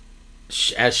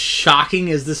 As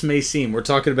shocking as this may seem, we're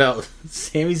talking about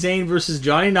Sami Zayn versus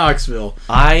Johnny Knoxville.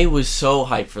 I was so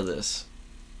hyped for this.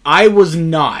 I was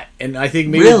not, and I think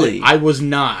maybe really? I was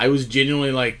not. I was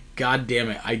genuinely like, God damn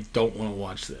it, I don't want to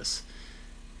watch this.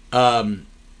 I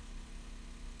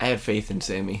had faith in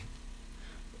Sami.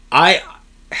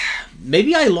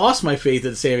 Maybe I lost my faith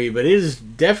in Sami, but it is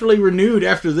definitely renewed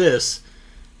after this.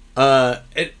 And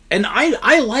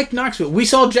I like Knoxville. We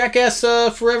saw Jackass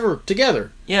Forever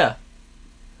together. Yeah.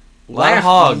 Lot of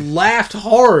hog. Laughed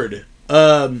hard.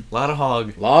 Lot of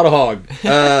hog. Lot of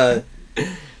hog.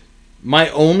 My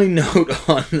only note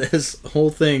on this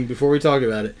whole thing before we talk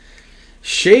about it: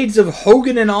 shades of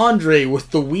Hogan and Andre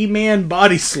with the Wee Man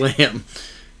body slam.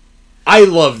 I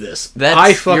love this. That's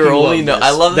I fucking your only love note. this.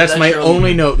 I love that. That's my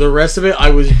only note. The rest of it,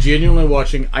 I was genuinely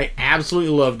watching. I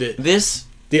absolutely loved it.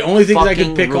 The only things I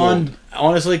could pick on,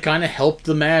 honestly, kind of helped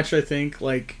the match. I think,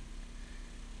 like,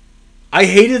 I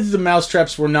hated that the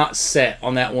mousetraps were not set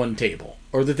on that one table,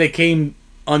 or that they came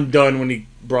undone when he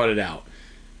brought it out.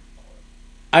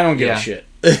 I don't give a shit.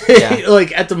 Yeah.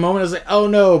 Like, at the moment, I was like, oh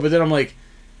no, but then I'm like,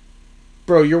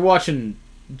 bro, you're watching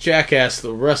Jackass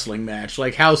the wrestling match.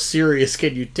 Like, how serious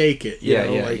can you take it? You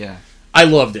know? Yeah. I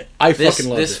loved it. Fucking loved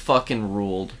it. This fucking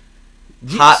ruled.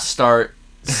 Hot start.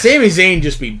 Sami Zayn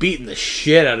just be beating the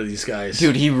shit out of these guys.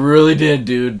 Dude, he really did,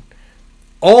 dude.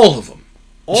 All of them.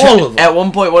 All of them. At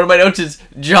one point, one of my notes is,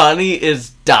 Johnny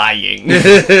is dying.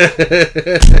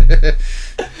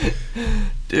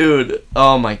 Dude,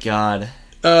 oh my god.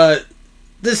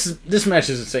 This match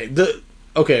is insane. The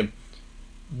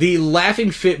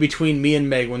laughing fit between me and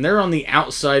Meg when they're on the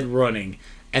outside running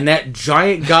and that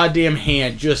giant goddamn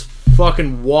hand just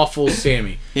fucking waffles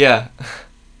Sammy. Yeah.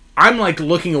 I'm like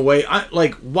looking away.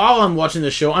 While I'm watching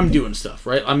this show, I'm doing stuff,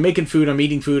 right? I'm making food, I'm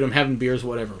eating food, I'm having beers,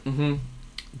 whatever. Mm-hmm.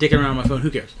 Dicking around on my phone,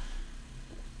 who cares?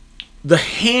 The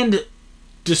hand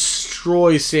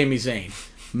destroys Sami Zayn.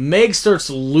 Meg starts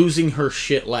losing her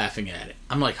shit laughing at it.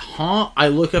 I'm like, huh? I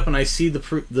look up and I see the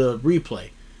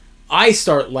replay. I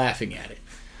start laughing at it.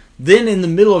 Then in the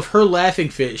middle of her laughing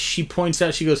fit, she points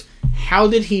out, she goes, how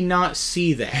did he not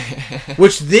see that?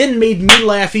 Which then made me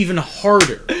laugh even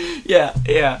harder.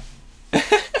 Yeah.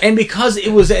 And because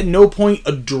it was at no point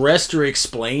addressed or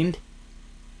explained,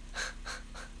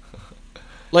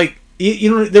 like, you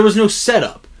know, there was no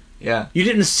setup. Yeah. You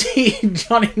didn't see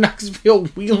Johnny Knoxville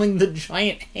wheeling the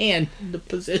giant hand into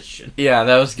position. Yeah,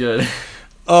 that was good.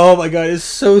 Oh my god, it's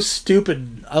so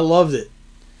stupid. I loved it.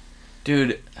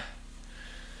 Dude.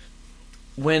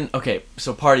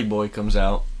 So Party Boy comes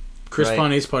out. Chris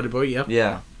Pontius, Party Boy, yep.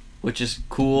 Yeah. Which is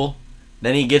cool.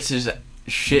 Then he gets his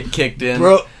shit kicked in.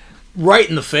 Bro, right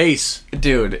in the face.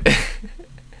 Dude.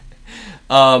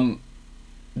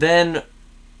 Then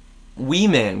Wee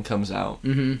Man comes out.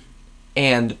 Mm-hmm.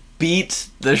 And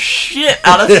beats the shit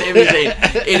out of Sami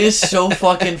Zayn. It is so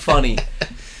fucking funny.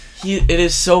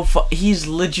 He's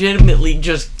legitimately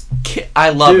just... I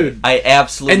love it. I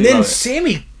absolutely love it. And then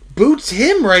Sammy boots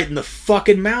him right in the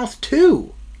fucking mouth,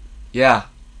 too. Yeah.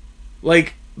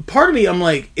 Like, part of me, I'm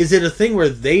like, is it a thing where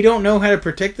they don't know how to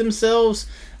protect themselves?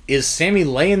 Is Sammy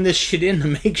laying this shit in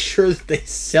to make sure that they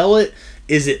sell it?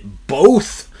 Is it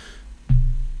both?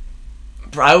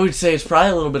 I would say it's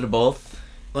probably a little bit of both.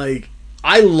 Like,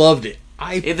 I loved it.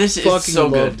 This is so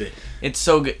loved good. it. It's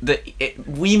so good.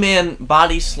 Wee Man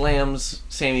body slams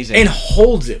Sami Zayn. And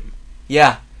holds him.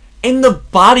 Yeah. And the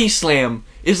body slam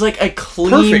is like a clean...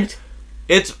 Perfect.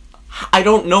 I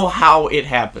don't know how it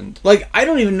happened. Like, I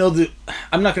don't even know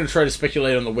I'm not going to try to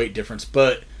speculate on the weight difference,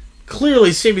 but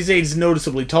clearly Sami Zayn's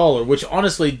noticeably taller, which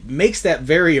honestly makes that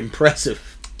very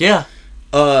impressive. Yeah.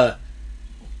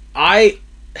 I'm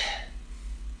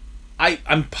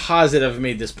positive I've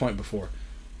made this point before.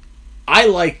 I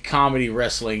like comedy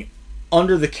wrestling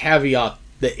under the caveat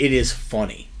that it is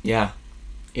funny. Yeah.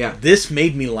 Yeah. This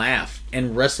made me laugh,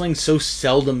 and wrestling so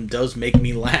seldom does make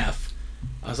me laugh.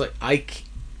 I was like, I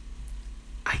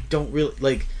don't really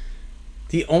like.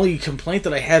 The only complaint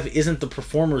that I have isn't the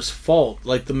performer's fault.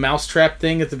 Like the mousetrap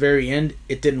thing at the very end,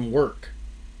 it didn't work.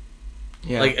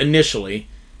 Yeah. Like initially,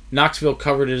 Knoxville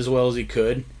covered it as well as he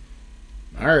could.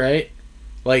 All right.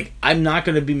 Like, I'm not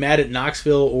going to be mad at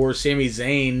Knoxville or Sami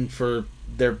Zayn for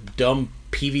their dumb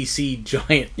PVC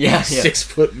giant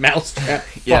 6-foot mousetrap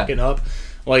fucking up.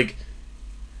 Like,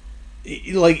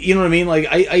 you know what I mean? Like,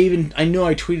 I know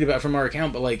I tweeted about it from our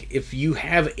account, but like, if you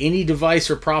have any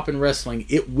device or prop in wrestling,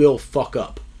 it will fuck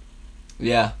up.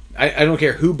 Yeah. I don't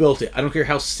care who built it. I don't care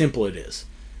how simple it is.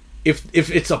 If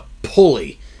it's a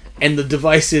pulley and the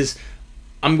device is,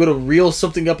 I'm going to reel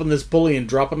something up on this pulley and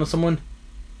drop it on someone,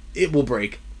 it will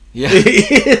break. Yeah.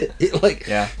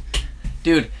 Yeah.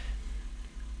 Dude,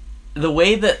 the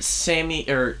way that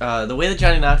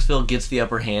Johnny Knoxville gets the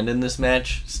upper hand in this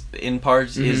match in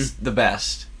parts is the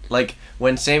best. Like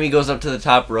when Sammy goes up to the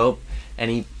top rope and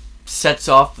he sets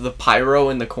off the pyro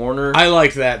in the corner. I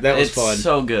like that. That was fun. It's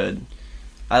so good.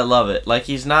 I love it. Like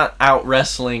he's not out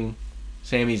wrestling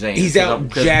Sami Zayn. He's out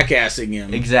jackassing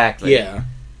him. Exactly. Yeah.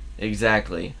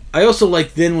 Exactly. I also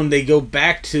like then when they go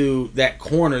back to that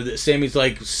corner that Sammy's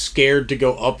like scared to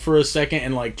go up for a second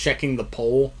and like checking the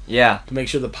pole. Yeah. To make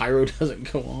sure the pyro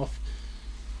doesn't go off.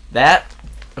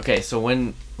 Okay, so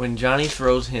when Johnny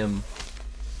throws him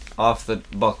off the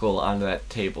buckle onto that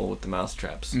table with the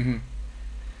mousetraps,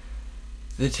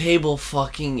 the table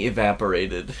fucking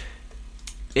evaporated.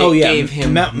 It gave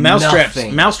him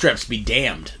nothing. Mousetraps be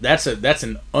damned. That's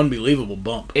an unbelievable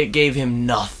bump. It gave him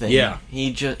nothing. Yeah.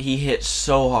 He hit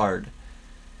so hard.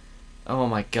 Oh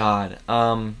my god.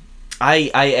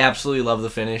 I absolutely love the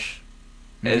finish.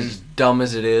 As dumb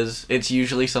as it is. It's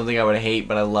usually something I would hate,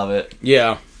 but I love it.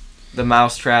 Yeah. The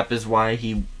mousetrap is why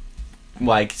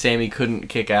Sammy couldn't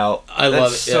kick out. I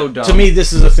love it. So dumb. To me,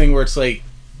 this is a thing where it's like,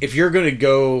 if you're gonna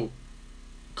go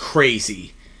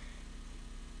crazy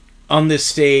on this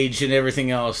stage and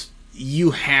everything else,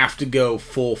 you have to go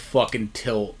full fucking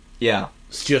tilt. Yeah.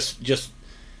 It's just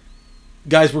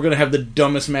guys, we're gonna have the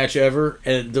dumbest match ever,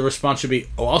 and the response should be,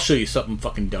 "Oh, I'll show you something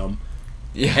fucking dumb."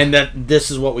 Yeah. And this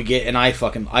is what we get, and I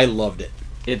loved it.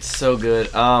 It's so good.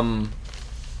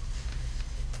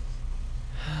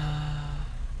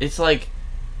 It's like,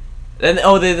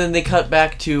 then they cut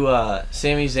back to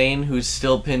Sami Zayn, who's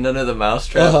still pinned under the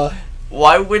mousetrap.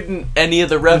 Why wouldn't any of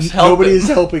the refs help him? Nobody's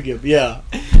helping him, yeah.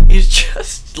 He's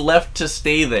just left to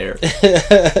stay there.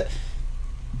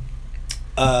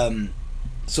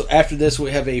 So after this,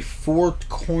 we have a Four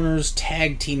Corners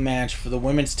tag team match for the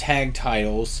women's tag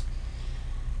titles.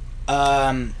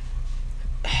 So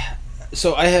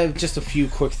I have just a few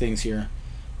quick things here.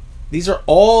 These are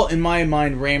all, in my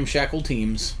mind, ramshackle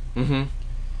teams. Mm-hmm.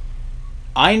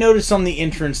 I noticed on the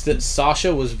entrance that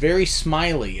Sasha was very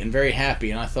smiley and very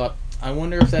happy, and I thought, I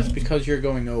wonder if that's because you're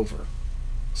going over.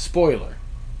 Spoiler.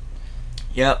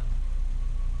 Yep.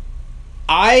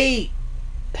 I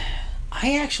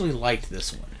actually liked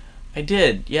this one. I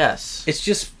did, yes.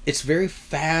 It's very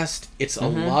fast. It's a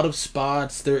lot of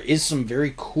spots. There is some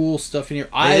very cool stuff in here.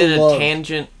 They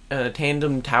did a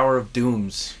tandem Tower of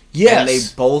Dooms. Yes. And they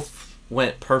both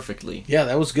went perfectly. Yeah,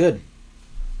 that was good.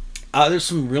 There's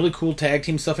some really cool tag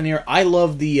team stuff in here. I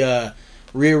love the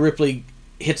Rhea Ripley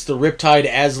hits the Riptide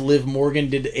as Liv Morgan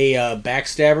did a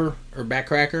backstabber or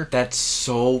backcracker. That's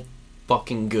so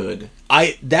fucking good.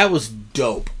 That was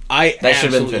dope. That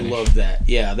absolutely loved that.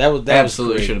 Yeah, that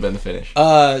absolutely should have been the finish.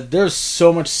 There's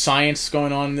so much science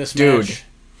going on in this match.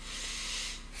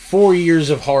 4 years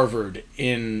of Harvard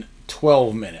in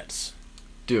 12 minutes.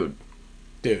 Dude.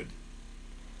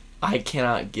 I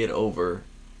cannot get over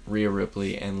Rhea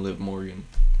Ripley and Liv Morgan.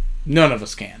 None of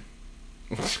us can.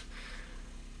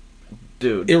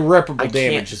 Dude. Irreparable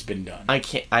damage has been done.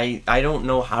 I don't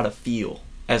know how to feel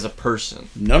as a person.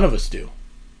 None of us do.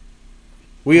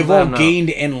 We have all gained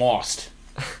and lost.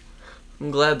 I'm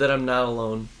glad that I'm not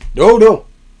alone. No.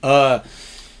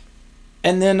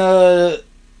 And then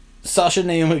Sasha and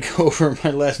Naomi go over.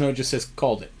 My last note just says,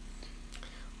 called it.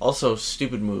 Also,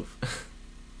 stupid move.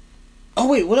 Oh,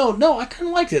 wait. Well, no, I kind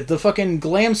of liked it. The fucking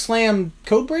Glam Slam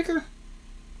Codebreaker?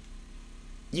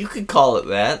 You could call it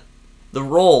that. The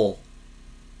roll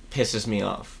pisses me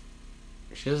off.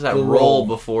 She does that roll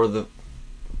before the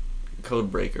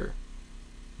Codebreaker.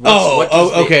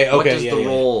 Okay. What does the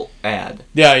roll add?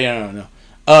 Yeah, no.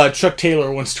 Chuck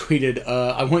Taylor once tweeted,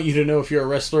 I want you to know if you're a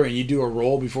wrestler and you do a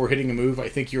roll before hitting a move, I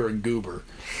think you're a goober.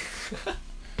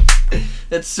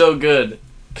 That's so good.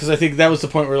 Because I think that was the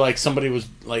point where like somebody was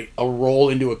like a roll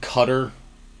into a cutter.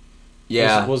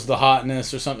 Yeah. Was the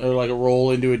hotness or something, or like a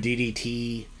roll into a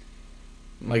DDT.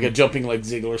 Like a jumping like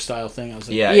Ziggler style thing. I was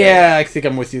like, yeah, I think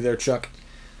I'm with you there, Chuck.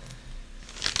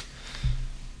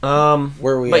 Where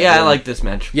are we but at? yeah, I like this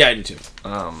match. Yeah, I do too.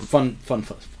 Fun.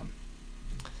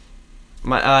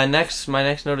 My next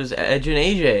note is Edge and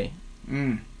AJ.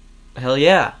 Hell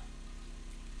yeah.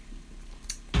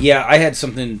 Yeah, I had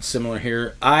something similar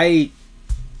here. I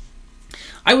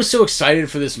was so excited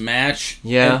for this match.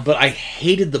 Yeah. But I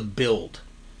hated the build.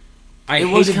 It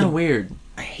was kind of weird.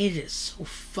 I hated it so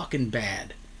fucking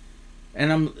bad.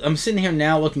 And I'm sitting here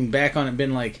now looking back on it,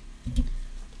 been like,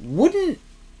 wouldn't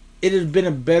it have been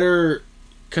a better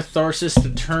catharsis to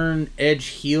turn Edge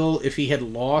heel if he had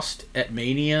lost at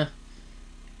Mania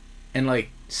and like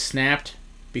snapped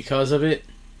because of it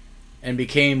and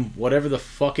became whatever the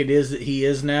fuck it is that he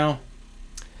is now?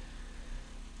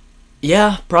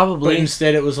 Yeah, probably. But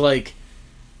instead it was like,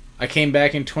 I came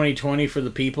back in 2020 for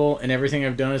the people and everything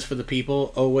I've done is for the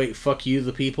people. Oh wait, fuck you,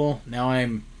 the people. Now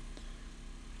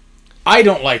I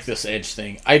don't like this Edge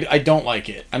thing. I don't like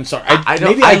it. I'm sorry. I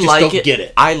just don't get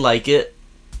it. I like it.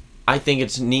 I think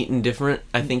it's neat and different.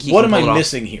 I think What am I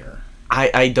missing here?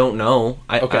 I don't know.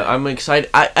 I'm excited.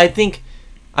 I think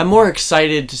I'm more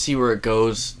excited to see where it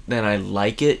goes than I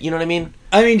like it. You know what I mean?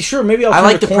 I mean, sure, maybe I'll I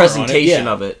like the presentation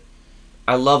of it.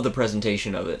 I love the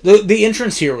presentation of it. The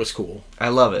entrance here was cool. I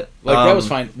love it. Like that was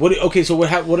fine. So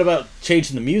what about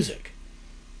changing the music?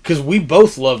 Because we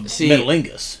both love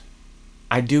Metalingus.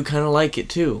 I do kind of like it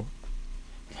too.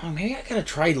 Oh, maybe I gotta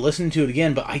try listening to it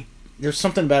again, but there's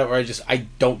something about it where I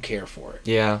don't care for it.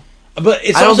 Yeah, but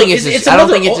I don't think it's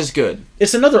as good.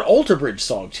 It's another Alter Bridge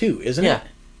song too, isn't it? Yeah.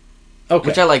 Okay.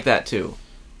 Which I like that too.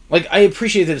 Like I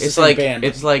appreciate that it's the same band.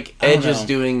 It's like Edge is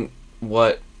doing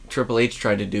what Triple H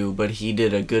tried to do, but he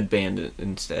did a good band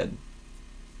instead.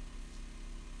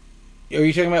 Are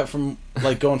you talking about from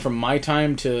like going from My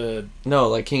Time to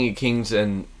like King of Kings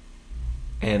and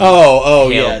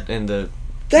yeah, and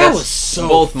that was so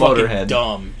both fucking Motorhead.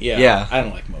 Dumb. Yeah, I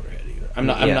don't like Motorhead either. I'm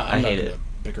not gonna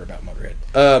bicker about Motorhead.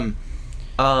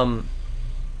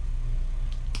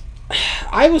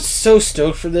 I was so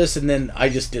stoked for this, and then I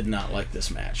just did not like this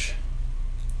match.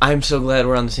 I'm so glad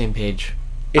we're on the same page.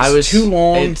 It's too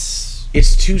long.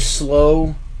 It's too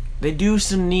slow. They do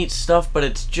some neat stuff, but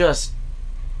it's just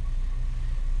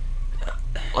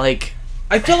like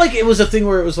I felt like it was a thing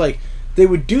where it was like they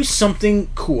would do something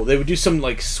cool. They would do some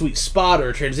like sweet spot or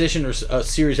a transition or a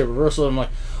series of reversal. And I'm like,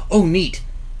 oh, neat.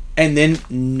 And then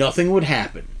nothing would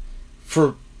happen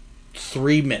for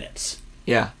 3 minutes.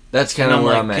 Yeah, that's kind of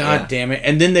where I'm at. God damn it.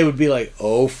 And then they would be like,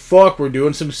 oh, fuck, we're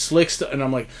doing some slick stuff. And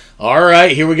I'm like, all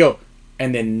right, here we go.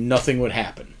 And then nothing would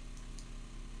happen.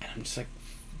 And I'm just like,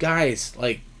 guys,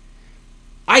 like,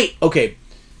 okay.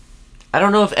 I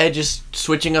don't know if Edge is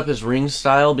switching up his ring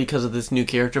style because of this new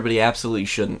character, but he absolutely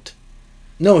shouldn't.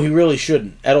 No, he really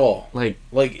shouldn't at all. Like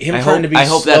him trying to be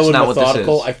slow and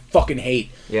methodical. I fucking hate.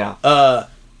 Yeah.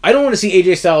 I don't want to see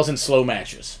AJ Styles in slow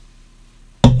matches.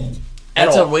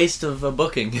 That's a waste of a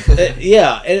booking.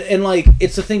 Yeah, and like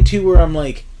it's the thing too where I'm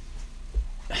like,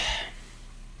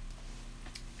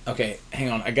 okay,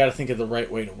 hang on, I got to think of the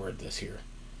right way to word this here.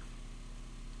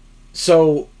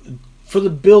 So, for the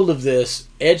build of this,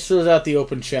 Edge throws out the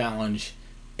open challenge.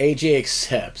 AJ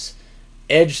accepts.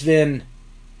 Edge then,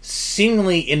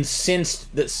 seemingly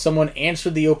incensed that someone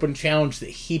answered the open challenge that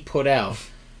he put out,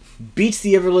 beats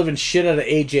the ever-living shit out of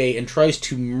AJ and tries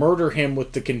to murder him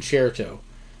with the concerto,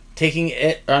 taking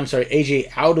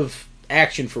AJ out of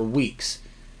action for weeks.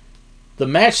 The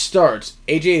match starts.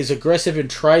 AJ is aggressive and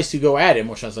tries to go at him,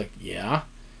 which I was like, yeah.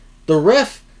 The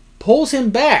ref pulls him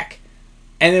back,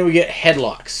 and then we get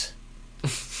headlocks.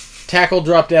 Tackle,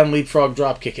 drop down, leapfrog,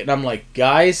 drop kick it. And I'm like,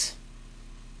 guys,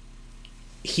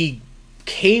 he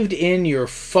caved in your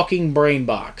fucking brain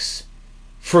box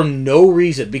for no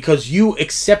reason because you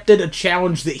accepted a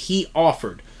challenge that he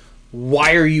offered.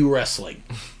 Why are you wrestling?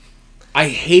 I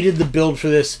hated the build for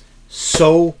this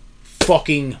so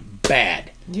fucking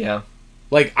bad. Yeah.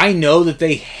 Like, I know that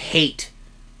they hate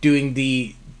doing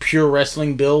the pure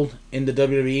wrestling build in the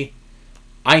WWE.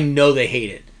 I know they hate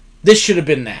it. This should have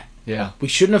been that. Yeah. We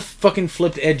shouldn't have fucking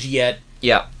flipped Edge yet.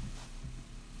 Yeah.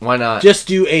 Why not? Just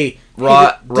do a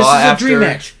Raw. This is a dream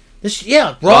match.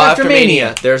 Raw after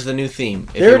Mania. There's the new theme.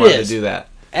 If there you it wanted is. To do that.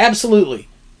 Absolutely.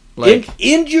 Like,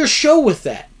 end your show with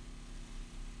that.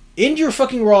 End your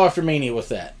fucking Raw after Mania with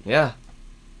that. Yeah.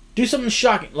 Do something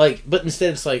shocking. Like, but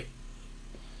instead it's like,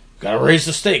 Gotta raise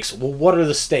the stakes. Well, what are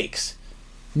the stakes?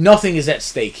 Nothing is at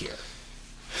stake here.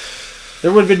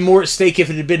 There would have been more at stake if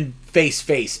it had been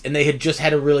face-face, and they had just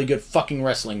had a really good fucking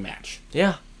wrestling match.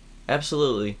 Yeah,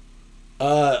 absolutely.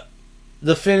 The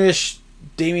finish,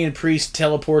 Damian Priest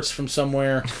teleports from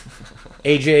somewhere.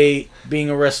 AJ, being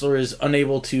a wrestler, is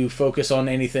unable to focus on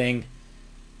anything,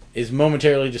 is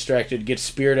momentarily distracted, gets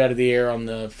speared out of the air on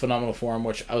the Phenomenal Forearm,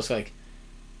 which I was like,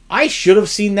 I should have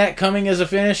seen that coming as a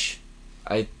finish.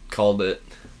 I called it.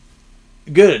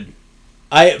 Good.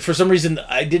 For some reason,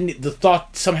 the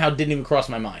thought somehow didn't even cross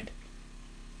my mind.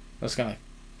 I was kind of like,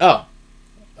 oh,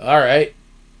 alright.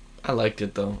 I liked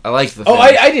it, though. I liked the finish. Oh,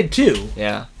 I did, too.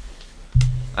 Yeah.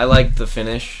 I liked the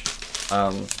finish.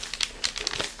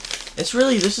 This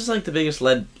is like the biggest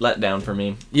letdown for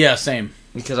me. Yeah, same.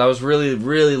 Because I was really,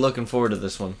 really looking forward to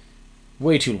this one.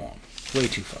 Way too long. Way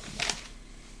too fucking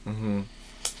long.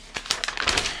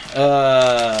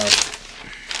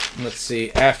 Let's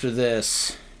see. After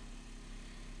this...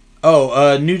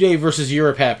 New Day versus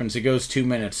Europe happens. It goes 2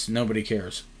 minutes. Nobody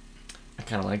cares. I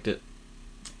kind of liked it.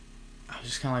 I was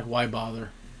just kind of like, why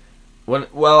bother?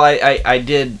 I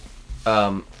did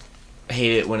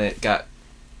hate it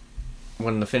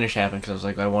when the finish happened, because I was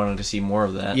like, I wanted to see more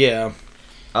of that. Yeah.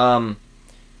 I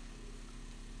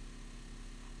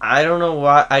don't know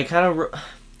why. I kind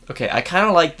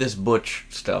of like this Butch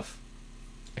stuff.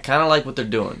 I kind of like what they're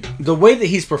doing. The way that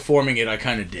he's performing it, I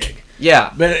kind of dig.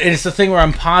 Yeah. But it's the thing where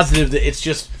I'm positive that it's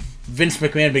just Vince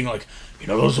McMahon being like, you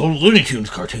know those old Looney Tunes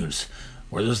cartoons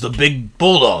where there's the big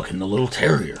bulldog and the little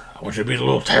terrier? I want you to be the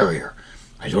little terrier.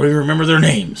 I don't even remember their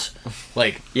names.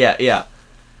 Like... Yeah.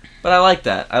 But I like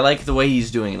that. I like the way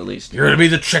he's doing it, at least. You're going to be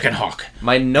the chicken hawk.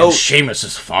 My note... And Sheamus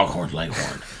is Foghorn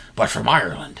Leghorn, but from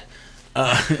Ireland.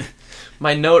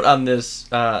 My note on this,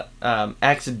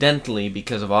 accidentally,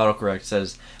 because of autocorrect,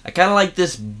 says, I kind of like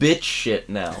this bitch shit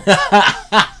now.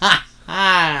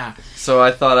 So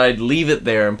I thought I'd leave it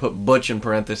there and put Butch in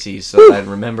parentheses so that I'd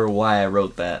remember why I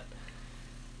wrote that.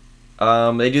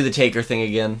 They do the Taker thing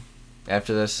again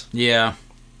after this. Yeah.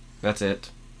 That's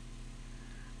it.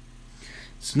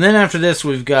 So then after this,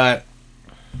 we've got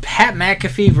Pat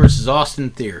McAfee versus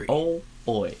Austin Theory. Oh,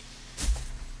 boy.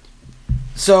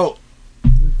 So...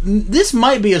 this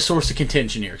might be a source of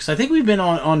contention here, because I think we've been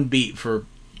on beat for,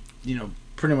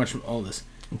 pretty much all this.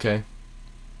 Okay.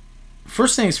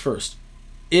 First things first.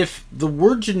 If the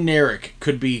word generic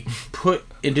could be put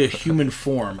into human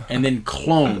form and then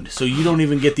cloned, so you don't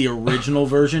even get the original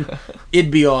version,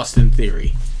 it'd be Austin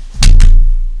Theory.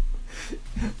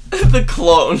 The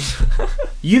clone.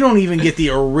 You don't even get the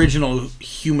original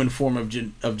human form of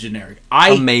generic.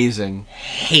 Amazing.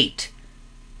 Hate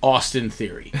Austin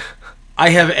Theory. I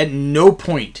have at no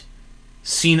point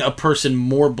seen a person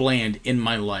more bland in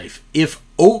my life. If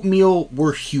oatmeal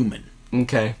were human.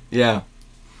 Okay, yeah.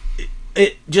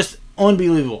 It just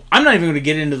unbelievable. I'm not even going to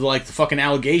get into the fucking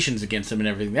allegations against him and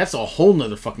everything. That's a whole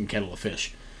nother fucking kettle of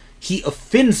fish. He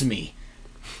offends me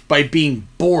by being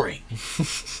boring.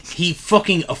 He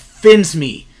fucking offends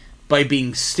me by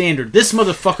being standard. This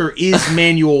motherfucker is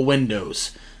manual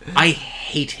Windows. I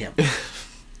hate him.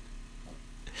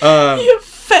 He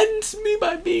offends me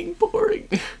by being boring.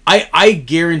 I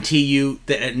guarantee you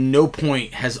that at no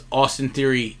point has Austin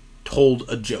Theory told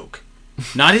a joke.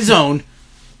 Not his own,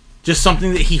 just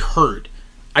something that he heard.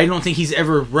 I don't think he's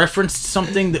ever referenced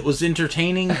something that was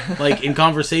entertaining, in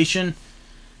conversation.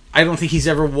 I don't think he's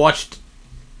ever watched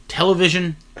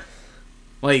television.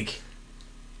 I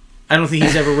don't think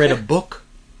he's ever read a book.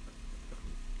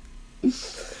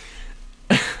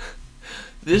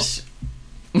 This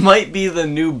might be the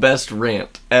new best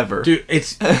rant ever. Dude,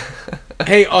 it's...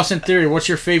 Hey, Austin Theory, what's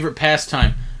your favorite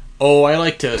pastime? Oh, I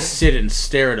like to sit and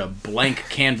stare at a blank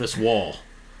canvas wall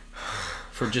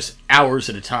for just hours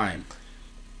at a time.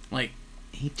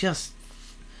 He just...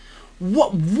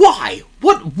 What? Why?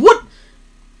 What?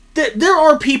 There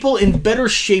are people in better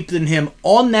shape than him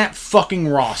on that fucking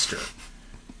roster.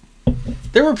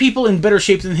 There are people in better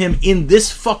shape than him in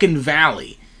this fucking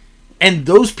valley. And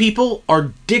those people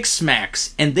are dick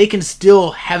smacks, and they can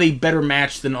still have a better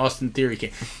match than Austin Theory can.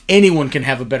 Anyone can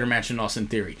have a better match than Austin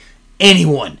Theory.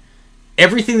 Anyone.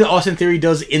 Everything that Austin Theory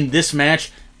does in this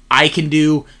match, I can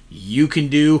do, you can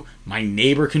do, my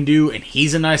neighbor can do, and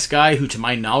he's a nice guy who, to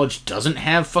my knowledge, doesn't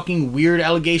have fucking weird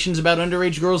allegations about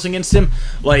underage girls against him.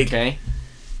 Okay.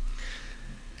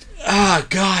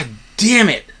 God damn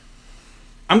it.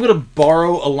 I'm going to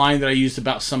borrow a line that I used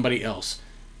about somebody else.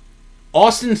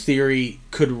 Austin Theory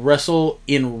could wrestle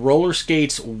in roller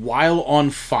skates while on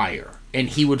fire, and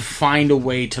he would find a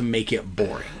way to make it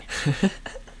boring.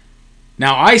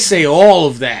 Now, I say all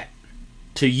of that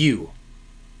to you.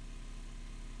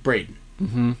 Braden,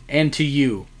 Mm-hmm. and to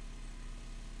you,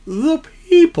 the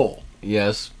people,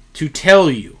 Yes. to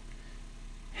tell you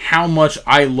how much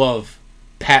I love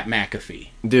Pat McAfee.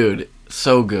 Dude,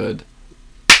 so good.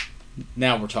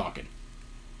 Now we're talking.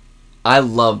 I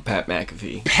love Pat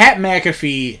McAfee. Pat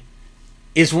McAfee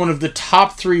is one of the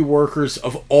top 3 workers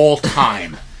of all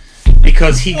time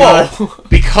because he got Whoa.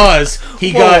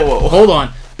 hold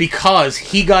on, because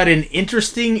he got an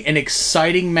interesting and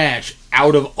exciting match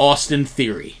out of Austin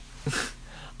Theory.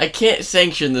 I can't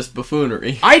sanction this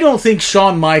buffoonery. I don't think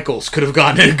Shawn Michaels could have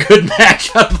gotten a good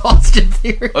match out of Austin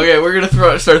Theory. Okay, we're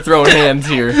gonna start throwing hands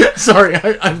here. Sorry,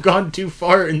 I've gone too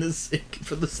far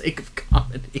for the sake of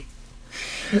comedy.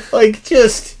 Like,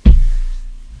 just...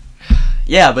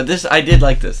 Yeah, but I did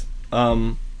like this.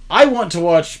 I want to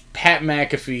watch Pat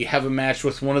McAfee have a match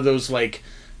with one of those, like,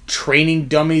 training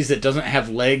dummies that doesn't have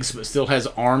legs but still has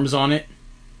arms on it.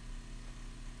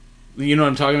 You know what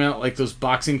I'm talking about? Like those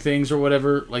boxing things or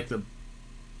whatever. Like the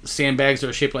sandbags that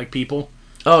are shaped like people.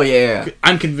 Oh, yeah.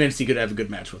 I'm convinced he could have a good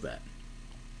match with that.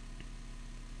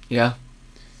 Yeah.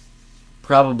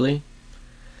 Probably.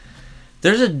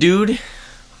 There's a dude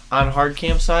on Hard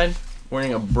Camp side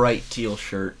wearing a bright teal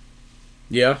shirt.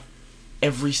 Yeah?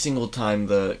 Every single time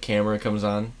the camera comes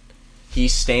on, he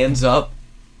stands up.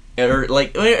 Or,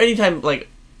 like, anytime, like,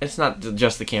 it's not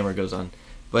just the camera goes on,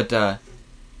 but,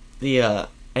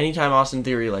 anytime Austin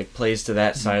Theory, like, plays to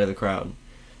that side of the crowd,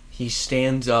 he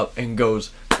stands up and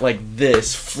goes like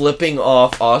this, flipping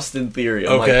off Austin Theory.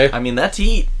 I'm okay. Like, I mean, that's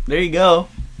heat. There you go.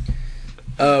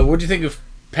 What do you think of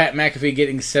Pat McAfee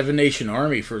getting Seven Nation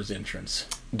Army for his entrance?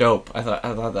 Dope. I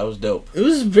thought that was dope. It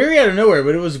was very out of nowhere,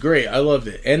 but it was great. I loved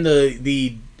it. And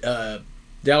the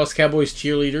Dallas Cowboys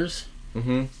cheerleaders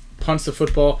punch the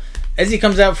football. As he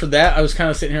comes out for that, I was kind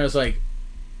of sitting here, I was like,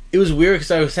 it was weird because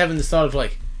I was having this thought of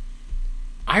like,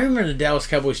 I remember the Dallas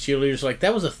Cowboys cheerleaders, like,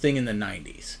 that was a thing in the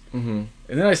 90s. Mm-hmm.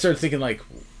 And then I started thinking, like,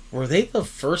 were they the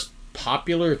first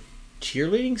popular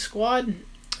cheerleading squad?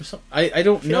 Or something? I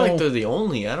don't know. I feel like they're the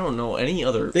only. I don't know any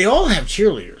other. They all have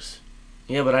cheerleaders.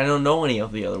 Yeah, but I don't know any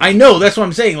of the other ones. I know, that's what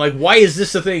I'm saying. Like, why is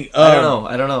this a thing? I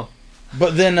don't know.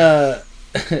 But then,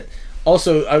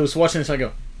 also, I was watching this and I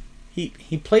go,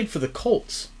 he played for the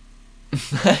Colts.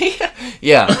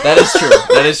 Yeah, that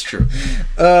is true.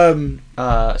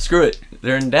 Screw it.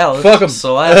 They're in Dallas. Fuck them.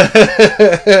 So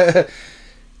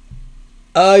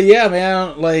yeah,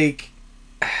 man. Like,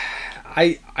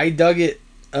 I dug it.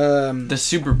 The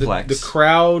superplex. The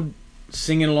crowd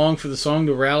singing along for the song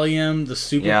to rally him. The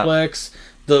superplex.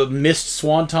 The missed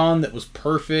swanton that was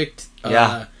perfect.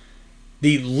 Yeah.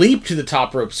 The leap to the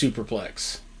top rope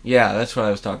superplex. Yeah, that's what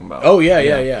I was talking about. Oh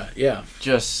yeah.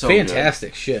 Just so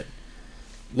fantastic good. Shit.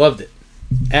 Loved it.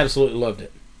 Absolutely loved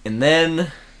it. And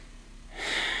then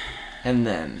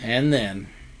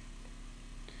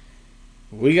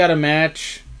we got a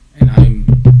match, and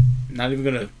I'm not even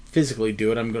going to physically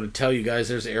do it. I'm going to tell you guys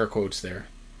there's air quotes there.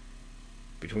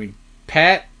 Between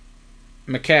Pat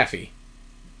McAfee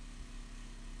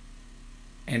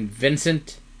and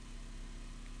Vincent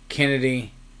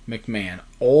Kennedy McMahon.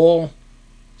 All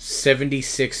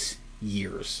 76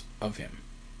 years of him.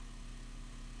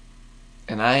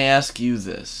 And I ask you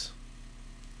this.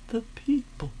 The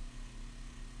people.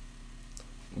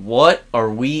 What are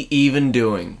we even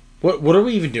doing? What are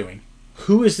we even doing?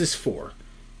 Who is this for?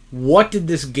 What did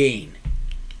this gain?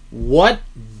 What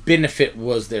benefit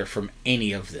was there from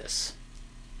any of this?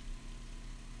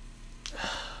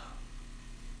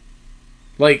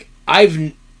 Like,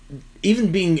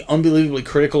 even being unbelievably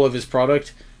critical of his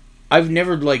product, I've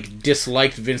never, like,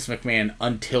 disliked Vince McMahon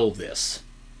until this.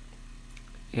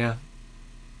 Yeah.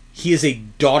 He is a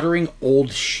doddering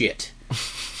old shit.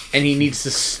 And he needs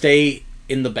to stay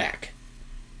in the back.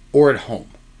 Or at home.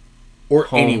 Or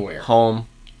anywhere. Home.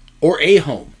 Or a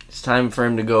home. It's time for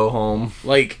him to go home.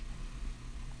 Like,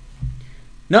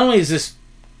 not only is this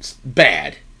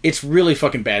bad, it's really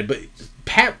fucking bad, but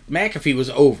Pat McAfee was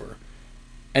over.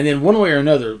 And then one way or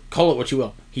another, call it what you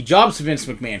will, he jobs Vince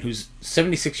McMahon, who's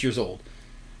 76 years old.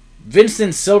 Vince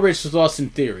then celebrates with Austin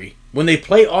Theory. When they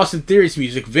play Austin Theory's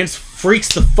music, Vince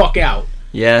freaks the fuck out.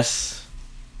 Yes.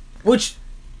 Which,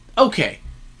 okay.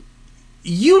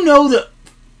 You know that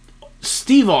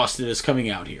Steve Austin is coming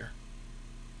out here.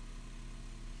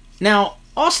 Now,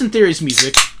 Austin Theory's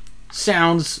music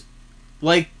sounds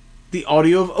like the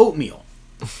audio of oatmeal.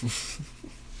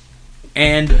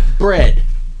 And bread.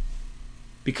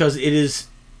 Because it is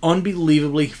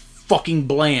unbelievably fucking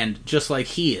bland, just like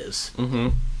he is. Mm-hmm.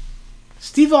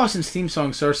 Steve Austin's theme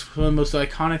song starts with one of the most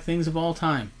iconic things of all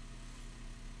time.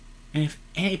 And if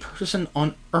any person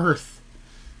on earth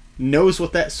knows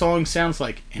what that song sounds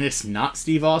like, and it's not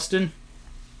Steve Austin,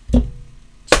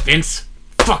 Vince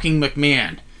fucking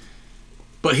McMahon.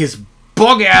 But his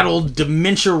bug-addled,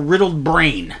 dementia-riddled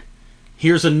brain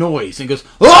hears a noise and goes,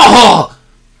 "Oh!"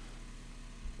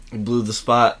 He blew the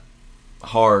spot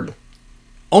hard.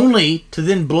 Only to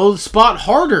then blow the spot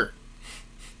harder.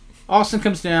 Austin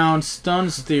comes down,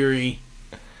 stuns Theory.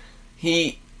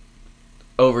 He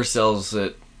oversells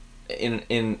it.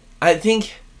 I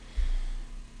think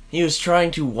he was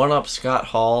trying to one-up Scott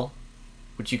Hall,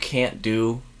 which you can't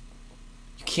do.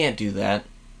 You can't do that.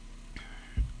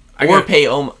 Or pay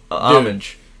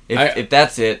homage. If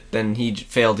that's it, then he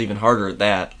failed even harder at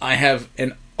that. I have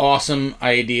an awesome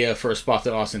idea for a spot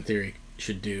that Austin Theory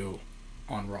should do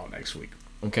on Raw next week.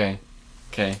 Okay.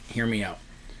 Hear me out.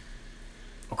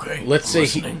 Okay. Let's say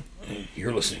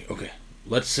you're listening. Okay.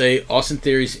 Let's say Austin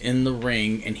Theory's in the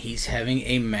ring and he's having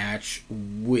a match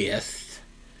with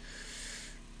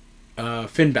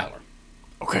Finn Balor.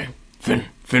 Okay.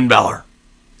 Finn Balor.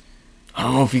 I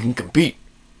don't know if he can compete.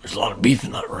 There's a lot of beef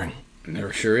in that ring.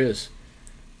 There sure is.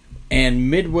 And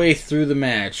midway through the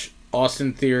match,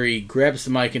 Austin Theory grabs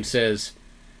the mic and says,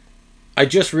 "I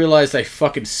just realized I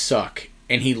fucking suck,"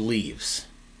 and he leaves.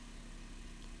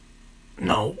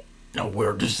 Now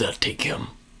where does that take him?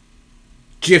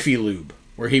 Jiffy Lube,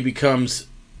 where he becomes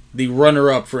the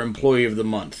runner-up for Employee of the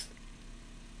Month.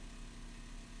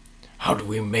 How do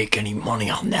we make any money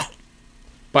on that?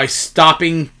 By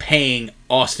stopping paying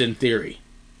Austin Theory.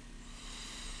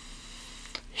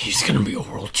 He's gonna be a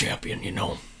world champion, you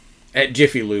know. At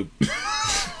Jiffy Lube.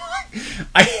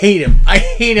 I hate him. I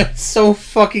hate him so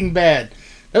fucking bad.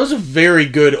 That was a very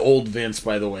good old Vince,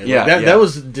 by the way. That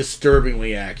was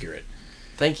disturbingly accurate.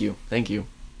 Thank you.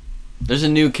 There's a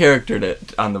new character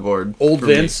on the board. Old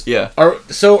Vince? Me. Yeah.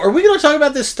 So are we going to talk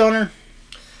about this stunner?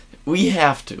 We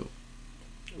have to.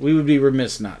 We would be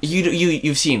remiss not to.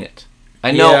 You've seen it.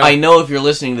 I know if you're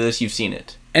listening to this, you've seen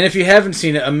it. And if you haven't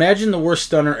seen it, imagine the worst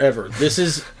stunner ever. This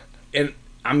is, and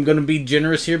I'm going to be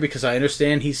generous here because I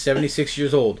understand he's 76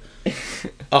 years old.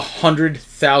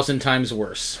 100,000 times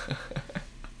worse.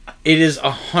 It is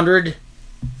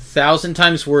 100,000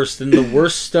 times worse than the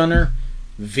worst stunner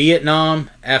Vietnam,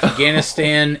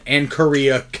 Afghanistan, and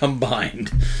Korea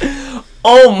combined.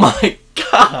 Oh my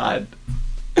god.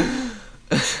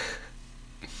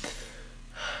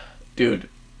 Dude.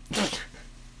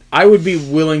 I would be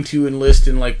willing to enlist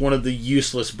in like one of the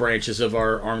useless branches of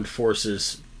our armed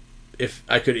forces if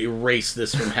I could erase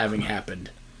this from having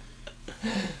happened.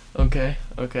 Okay.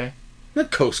 The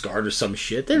Coast Guard or some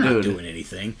shit. They're not doing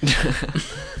anything.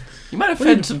 You might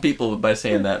offend some people by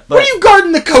saying that. But where are you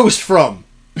guarding the coast from?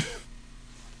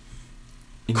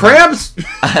 Crabs?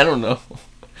 I don't know.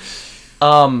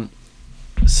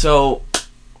 So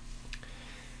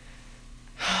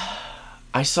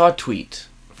I saw a tweet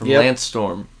from Lance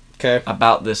Storm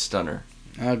about this stunner.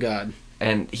 Oh god.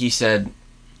 And he said,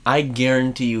 "I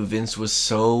guarantee you Vince was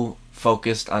so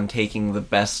focused on taking the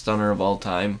best stunner of all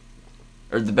time,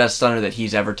 or the best stunner that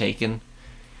he's ever taken,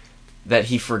 that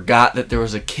he forgot that there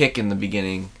was a kick in the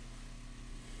beginning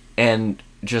and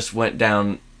just went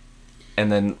down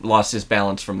and then lost his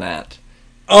balance from that."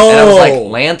 Oh! And I was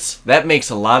like, Lance, that makes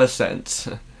a lot of sense.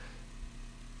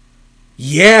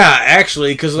 Yeah,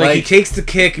 actually, because he takes the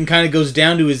kick and kind of goes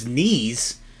down to his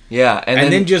knees. Yeah,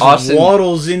 and then just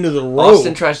waddles into the rope.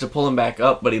 Austin tries to pull him back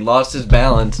up, but he lost his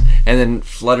balance and then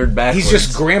fluttered backwards. He's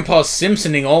just Grandpa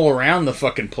Simpsoning all around the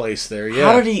fucking place there,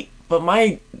 yeah. How did he... But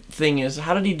my thing is,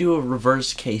 how did he do a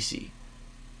reverse Casey?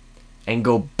 And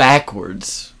go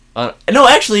backwards? No,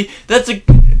 actually, that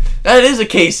is a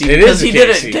Casey. It is a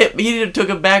Casey. He took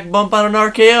a back bump on an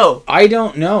RKO. I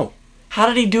don't know. How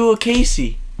did he do a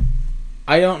Casey?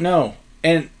 I don't know.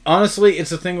 And honestly,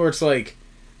 it's a thing where it's like,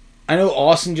 I know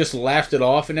Austin just laughed it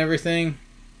off and everything.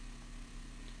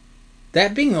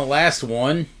 That being the last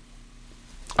one.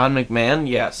 On McMahon,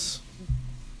 yes.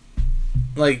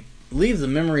 Like, leave the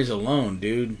memories alone,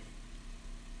 dude.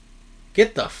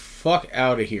 Get the fuck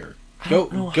out of here.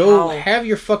 Go have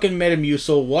your fucking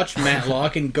Metamucil, watch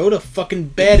Matlock, and go to fucking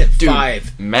bed at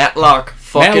 5. Matlock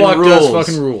fucking rules. Matlock does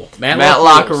fucking rule.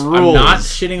 Matlock rules. I'm not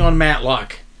shitting on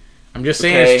Matlock. I'm just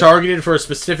saying it's targeted for a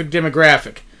specific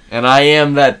demographic. And I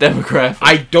am that demographic.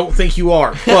 I don't think you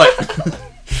are, but...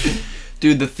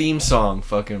 Dude, the theme song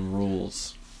fucking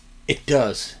rules. It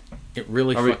does. It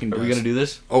really fucking does. Are we gonna do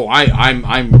this? Oh,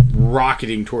 I'm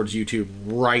rocketing towards YouTube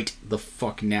right the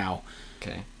fuck now.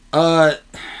 Okay. But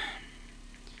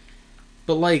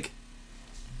like...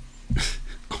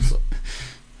 also,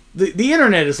 the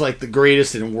internet is like the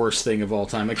greatest and worst thing of all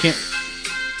time. I can't...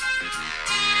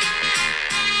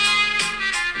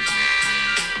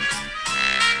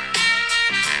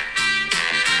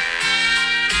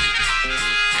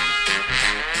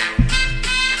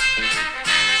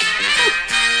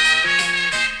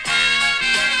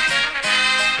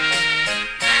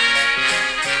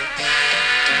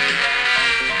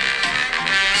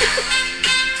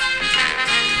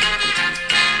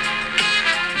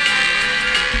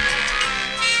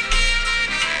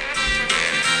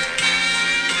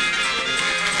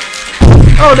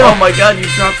 Oh no! Oh my God! You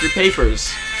dropped your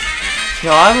papers.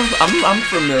 No, I'm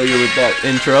familiar with that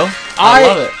intro. I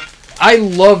love it. I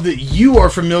love that you are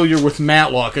familiar with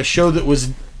Matlock, a show that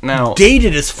was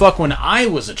dated as fuck when I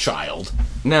was a child.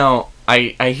 Now,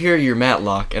 I hear you're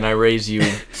Matlock, and I raise you.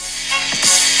 This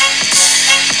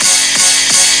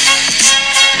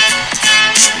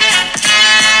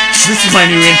is my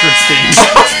new entrance theme.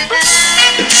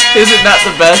 Is it not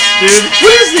the best, dude?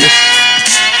 What is this?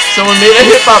 Someone made a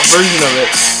hip-hop version of it.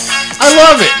 I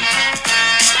love it.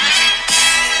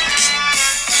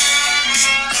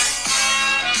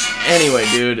 Anyway,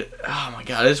 dude. Oh my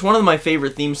God. It's one of my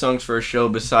favorite theme songs for a show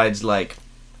besides, like,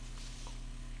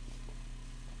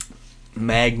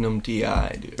 Magnum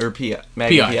T.I. Dude. Or P.I.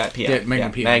 Magnum P.I. Yeah,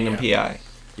 Magnum P.I. Magnum P.I.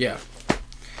 Yeah.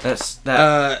 That's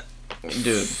that.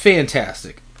 Dude.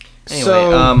 Fantastic. Anyway,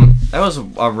 so, that was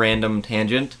a random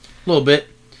tangent. A little bit.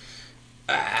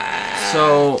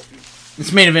 So,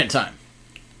 it's main event time.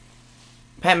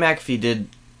 Pat McAfee did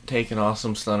take an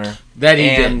awesome stunner. That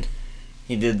he did.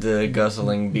 He did the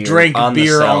guzzling beer. Drank on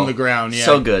beer the on the ground. Yeah,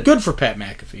 so good. Good for Pat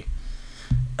McAfee.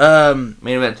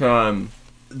 Main event time.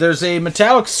 There's a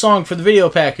Metallica song for the video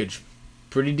package.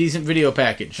 Pretty decent video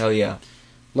package. Hell yeah.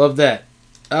 Love that.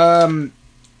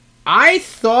 I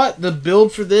thought the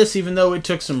build for this, even though it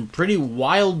took some pretty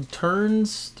wild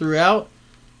turns throughout,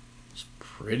 was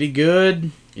pretty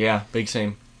good. Yeah, big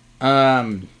same.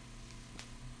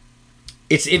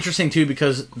 It's interesting, too,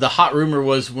 because the hot rumor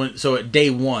was, at day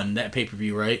one, that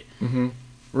pay-per-view, right? Mm-hmm.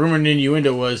 Rumor and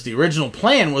innuendo was the original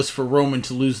plan was for Roman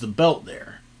to lose the belt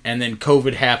there. And then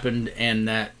COVID happened, and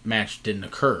that match didn't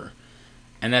occur.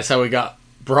 And that's how we got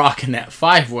Brock in that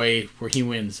 5-way where he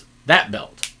wins that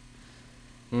belt.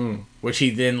 Which he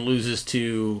then loses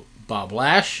to Bob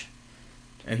Lash,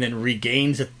 and then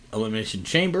regains at Elimination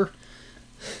Chamber.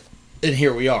 And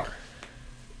here we are.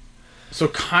 So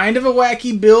kind of a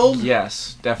wacky build.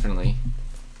 Yes, definitely.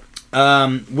 Would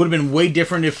have been way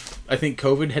different if I think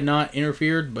COVID had not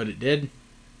interfered, but it did.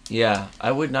 Yeah,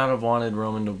 I would not have wanted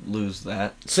Roman to lose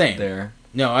that. Same. There.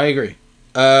 No, I agree.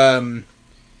 Lesnar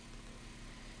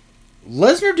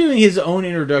doing his own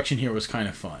introduction here was kind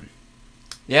of fun.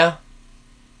 Yeah.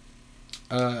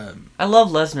 I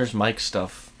love Lesnar's mic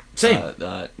stuff. Same.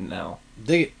 Now.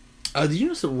 Did you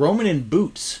notice that Roman in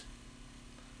boots?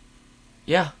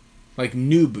 Yeah. Like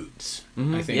new boots.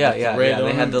 Mm-hmm. I think. Yeah.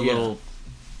 They had the little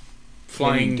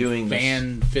flying doing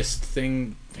fan fist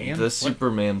thing. Fan? The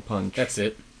Superman punch. That's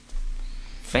it.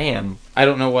 Fan. I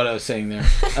don't know what I was saying there.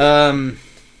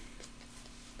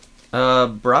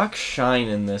 Brock's shine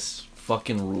in this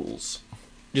fucking rules.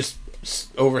 Just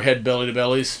overhead belly to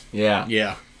bellies. Yeah.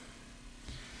 Yeah.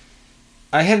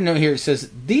 I had a note here. It says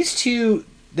these two,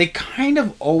 they kind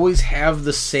of always have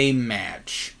the same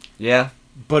match. Yeah.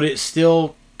 But it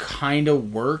still kind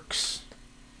of works.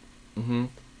 Mm-hmm.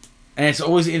 And it's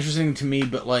always interesting to me,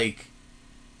 but like,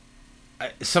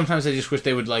 sometimes I just wish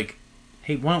they would like,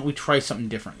 hey, why don't we try something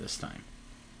different this time?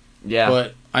 Yeah.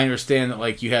 But I understand that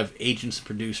like you have agents and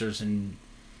producers and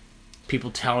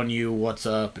people telling you what's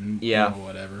up and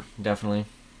whatever. Definitely.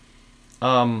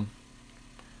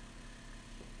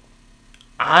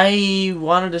 I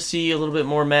wanted to see a little bit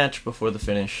more match before the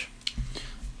finish.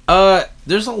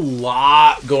 There's a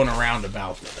lot going around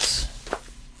about this.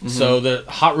 Mm-hmm. So the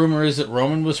hot rumor is that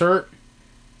Roman was hurt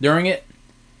during it.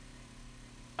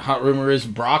 Hot rumor is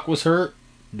Brock was hurt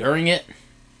during it.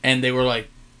 And they were like,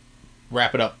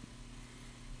 wrap it up.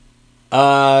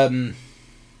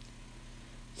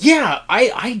 Yeah,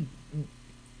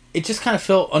 it just kind of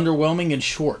felt underwhelming and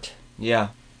short. Yeah.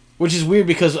 Which is weird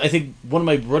because I think one of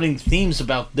my running themes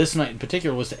about this night in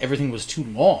particular was that everything was too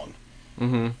long.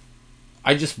 Mm-hmm.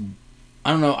 I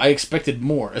don't know, I expected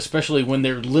more, especially when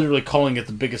they're literally calling it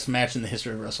the biggest match in the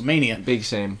history of WrestleMania. Big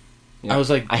same. Yeah. I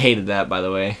was like... I hated that, by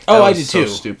the way. Oh, I did too.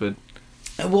 So stupid.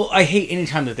 Well, I hate any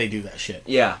time that they do that shit.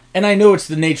 Yeah. And I know it's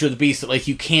the nature of the beast that, like,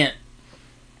 you can't...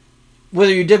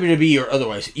 Whether you're WWE or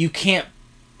otherwise, you can't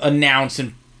announce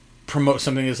and promote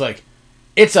something that's like,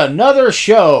 it's another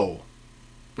show.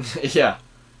 Yeah.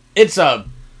 It's a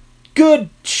good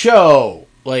show.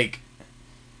 Like,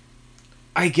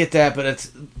 I get that, but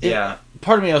yeah.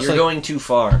 Part of me, I was You're like... going too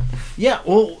far. Yeah,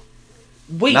 well,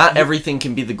 wait. Not everything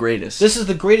can be the greatest. This is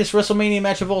the greatest WrestleMania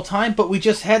match of all time, but we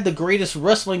just had the greatest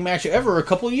wrestling match ever a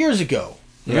couple years ago.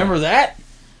 Yeah. Remember that?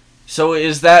 So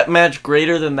is that match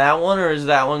greater than that one, or is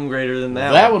that one greater than that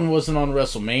one? That one wasn't on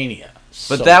WrestleMania.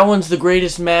 But that one's the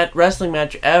greatest wrestling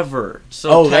match ever.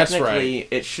 So that's technically, right.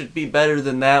 It should be better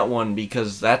than that one,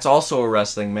 because that's also a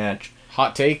wrestling match.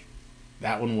 Hot take,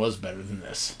 that one was better than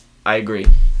this. I agree.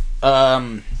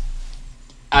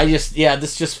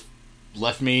 This just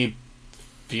left me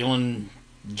feeling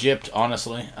gypped,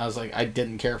 honestly. I was like, I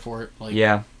didn't care for it. Like,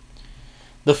 Yeah.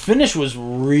 the finish was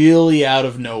really out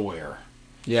of nowhere.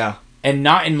 Yeah. And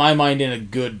not, in my mind, in a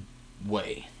good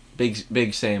way.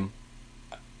 Big same.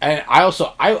 And I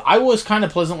also, I was kind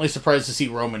of pleasantly surprised to see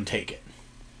Roman take it.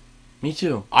 Me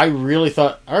too. I really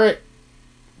thought, all right,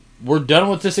 we're done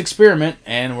with this experiment,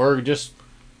 and we're just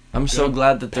I'm so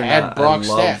glad that they're add not. Brock's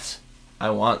stats.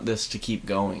 I want this to keep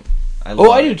going.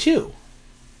 I do too.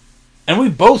 And we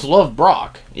both love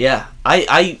Brock. Yeah.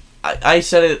 I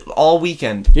said it all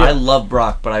weekend. Yeah. I love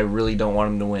Brock, but I really don't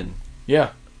want him to win.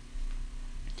 Yeah.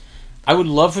 I would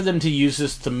love for them to use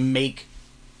this to make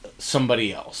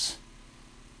somebody else.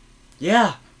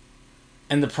 Yeah.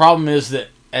 And the problem is that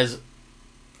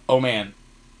oh man,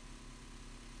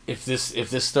 if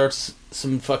this starts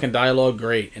some fucking dialogue,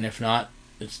 great. And if not,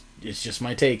 it's just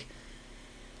my take.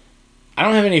 I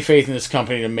don't have any faith in this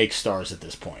company to make stars at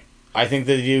this point. I think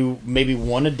they do maybe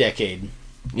one a decade.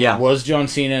 Yeah. It was John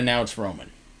Cena, and now it's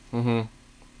Roman. Mm-hmm.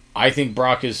 I think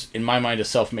Brock is, in my mind, a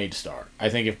self-made star. I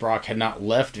think if Brock had not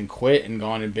left and quit and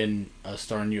gone and been a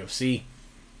star in UFC,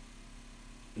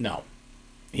 no.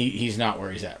 He's not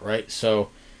where he's at, right? So,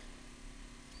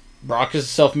 Brock is a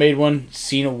self-made one.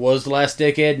 Cena was the last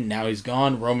decade, and now he's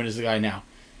gone. Roman is the guy now.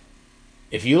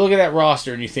 If you look at that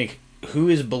roster and you think, who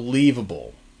is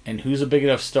believable and who's a big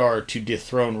enough star to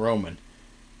dethrone Roman?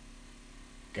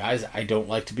 Guys, I don't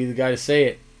like to be the guy to say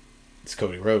it. It's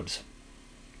Cody Rhodes.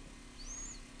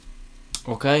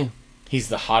 Okay. He's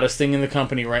the hottest thing in the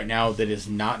company right now that is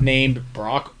not named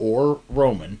Brock or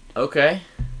Roman. Okay.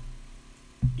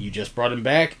 You just brought him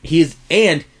back. He's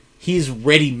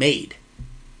ready-made.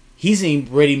 He's a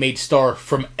ready-made star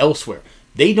from elsewhere.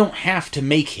 They don't have to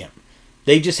make him.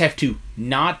 They just have to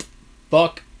not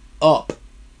fuck up.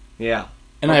 Yeah.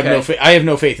 And okay. I have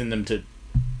no faith in them to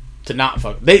not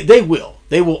fuck. They will.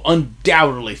 They will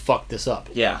undoubtedly fuck this up.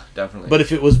 Yeah, definitely. But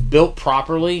if it was built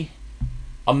properly,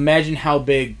 imagine how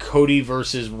big Cody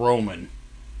versus Roman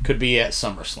could be at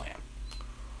SummerSlam.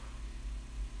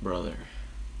 Brother.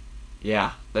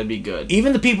 Yeah, that'd be good.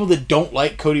 Even the people that don't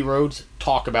like Cody Rhodes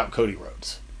talk about Cody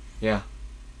Rhodes. Yeah.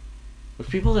 But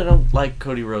people that don't like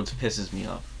Cody Rhodes pisses me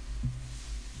off.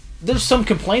 There's some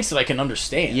complaints that I can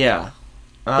understand. Yeah.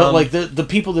 But like the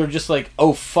people that are just like,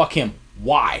 oh, fuck him.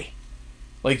 Why?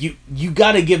 Like, you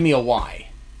gotta give me a why.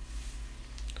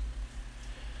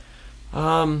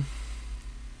 Problem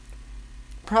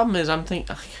is,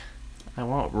 I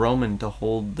want Roman to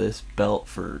hold this belt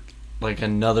for like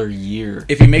another year.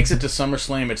 If he makes it to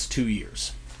SummerSlam, it's 2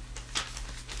 years.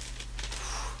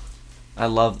 I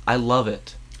love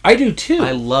it. I do too.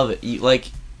 I love it.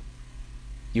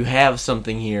 You have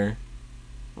something here.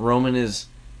 Roman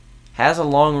has a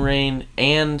long reign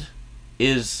and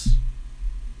is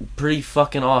pretty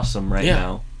fucking awesome right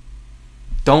now.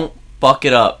 Don't fuck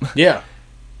it up. Yeah.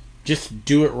 Just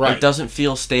do it right. It doesn't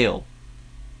feel stale.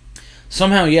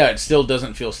 Somehow, yeah, it still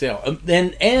doesn't feel stale.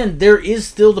 And there is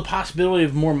still the possibility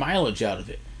of more mileage out of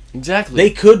it. Exactly.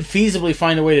 They could feasibly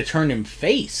find a way to turn him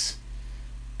face.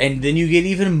 And then you get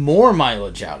even more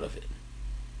mileage out of it.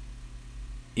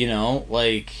 You know,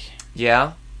 like...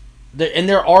 Yeah. And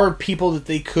there are people that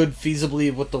they could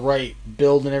feasibly, with the right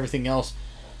build and everything else...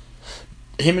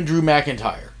 Him and Drew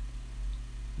McIntyre.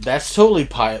 That's totally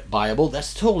viable.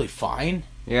 That's totally fine.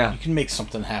 Yeah. You can make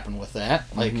something happen with that.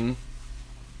 Like... Mm-hmm.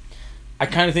 I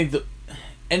kind of think that,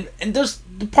 and there's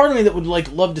the part of me that would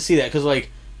love to see that, because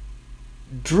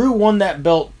Drew won that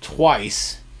belt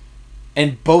twice,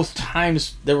 and both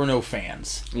times there were no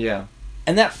fans. Yeah,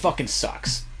 and that fucking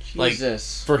sucks.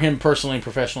 Jesus. For him personally and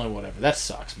professionally, whatever. That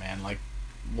sucks, man.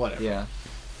 Whatever. Yeah,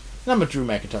 I'm a Drew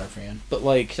McIntyre fan, but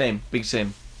same, big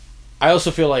same. I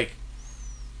also feel like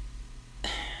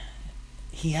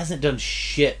he hasn't done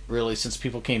shit really since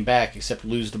people came back, except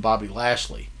lose to Bobby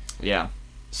Lashley. Yeah.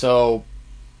 So,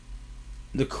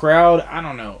 the crowd, I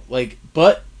don't know.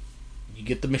 But you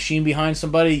get the machine behind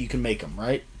somebody, you can make them,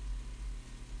 right?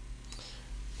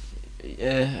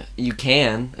 You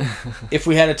can. If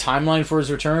we had a timeline for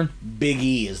his return, Big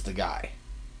E is the guy.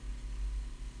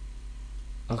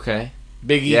 Okay.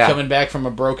 Big E coming back from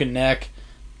a broken neck,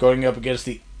 going up against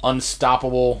the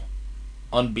unstoppable,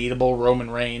 unbeatable Roman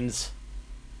Reigns.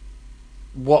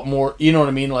 What more? You know what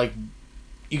I mean?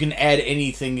 You can add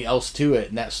anything else to it,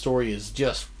 and that story is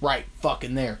just right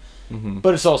fucking there. Mm-hmm.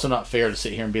 But it's also not fair to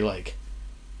sit here and be like,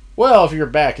 well, if you're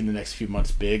back in the next few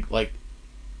months, Big,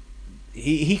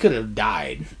 he could have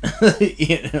died.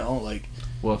 You know,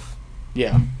 woof.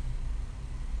 Yeah.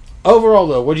 Overall,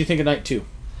 though, what do you think of Night 2?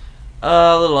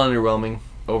 A little underwhelming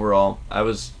overall. I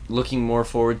was looking more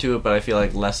forward to it, but I feel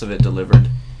like less of it delivered.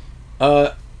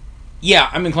 Yeah,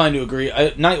 I'm inclined to agree.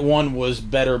 Night one was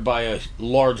better by a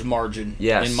large margin.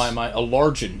 Yes. In my mind. A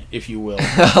largin, if you will.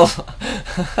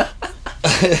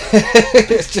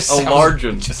 It just a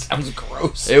largin. Just sounds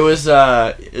gross. It was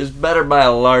better by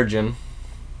a largin.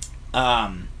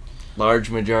 Large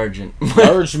Majargin.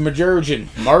 Large Majargin.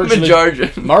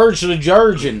 Majargin. Marge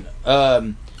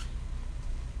Majargin.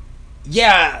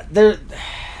 Yeah, there.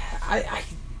 I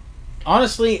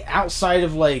honestly, outside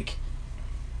of like,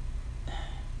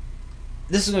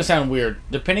 this is gonna sound weird.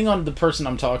 Depending on the person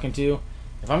I'm talking to,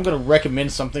 if I'm gonna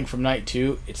recommend something from night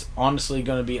two, it's honestly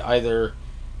gonna be either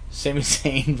Sami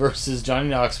Zayn versus Johnny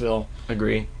Knoxville,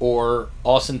 Agree, or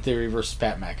Austin Theory versus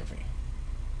Pat McAfee.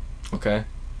 Okay.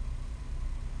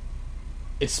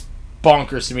 It's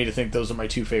bonkers to me to think those are my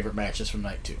two favorite matches from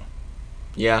night two.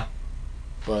 Yeah.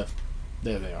 But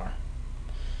there they are.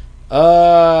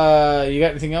 You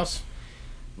got anything else?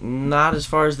 Not as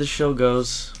far as the show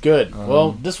goes. Good.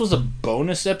 Well, this was a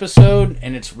bonus episode,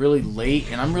 and it's really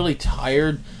late, and I'm really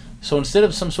tired. So instead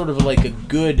of some sort of like a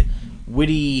good,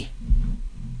 witty,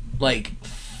 like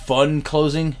fun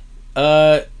closing,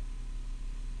 fuck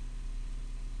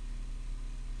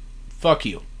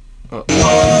you. What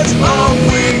are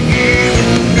we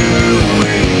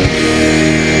doing?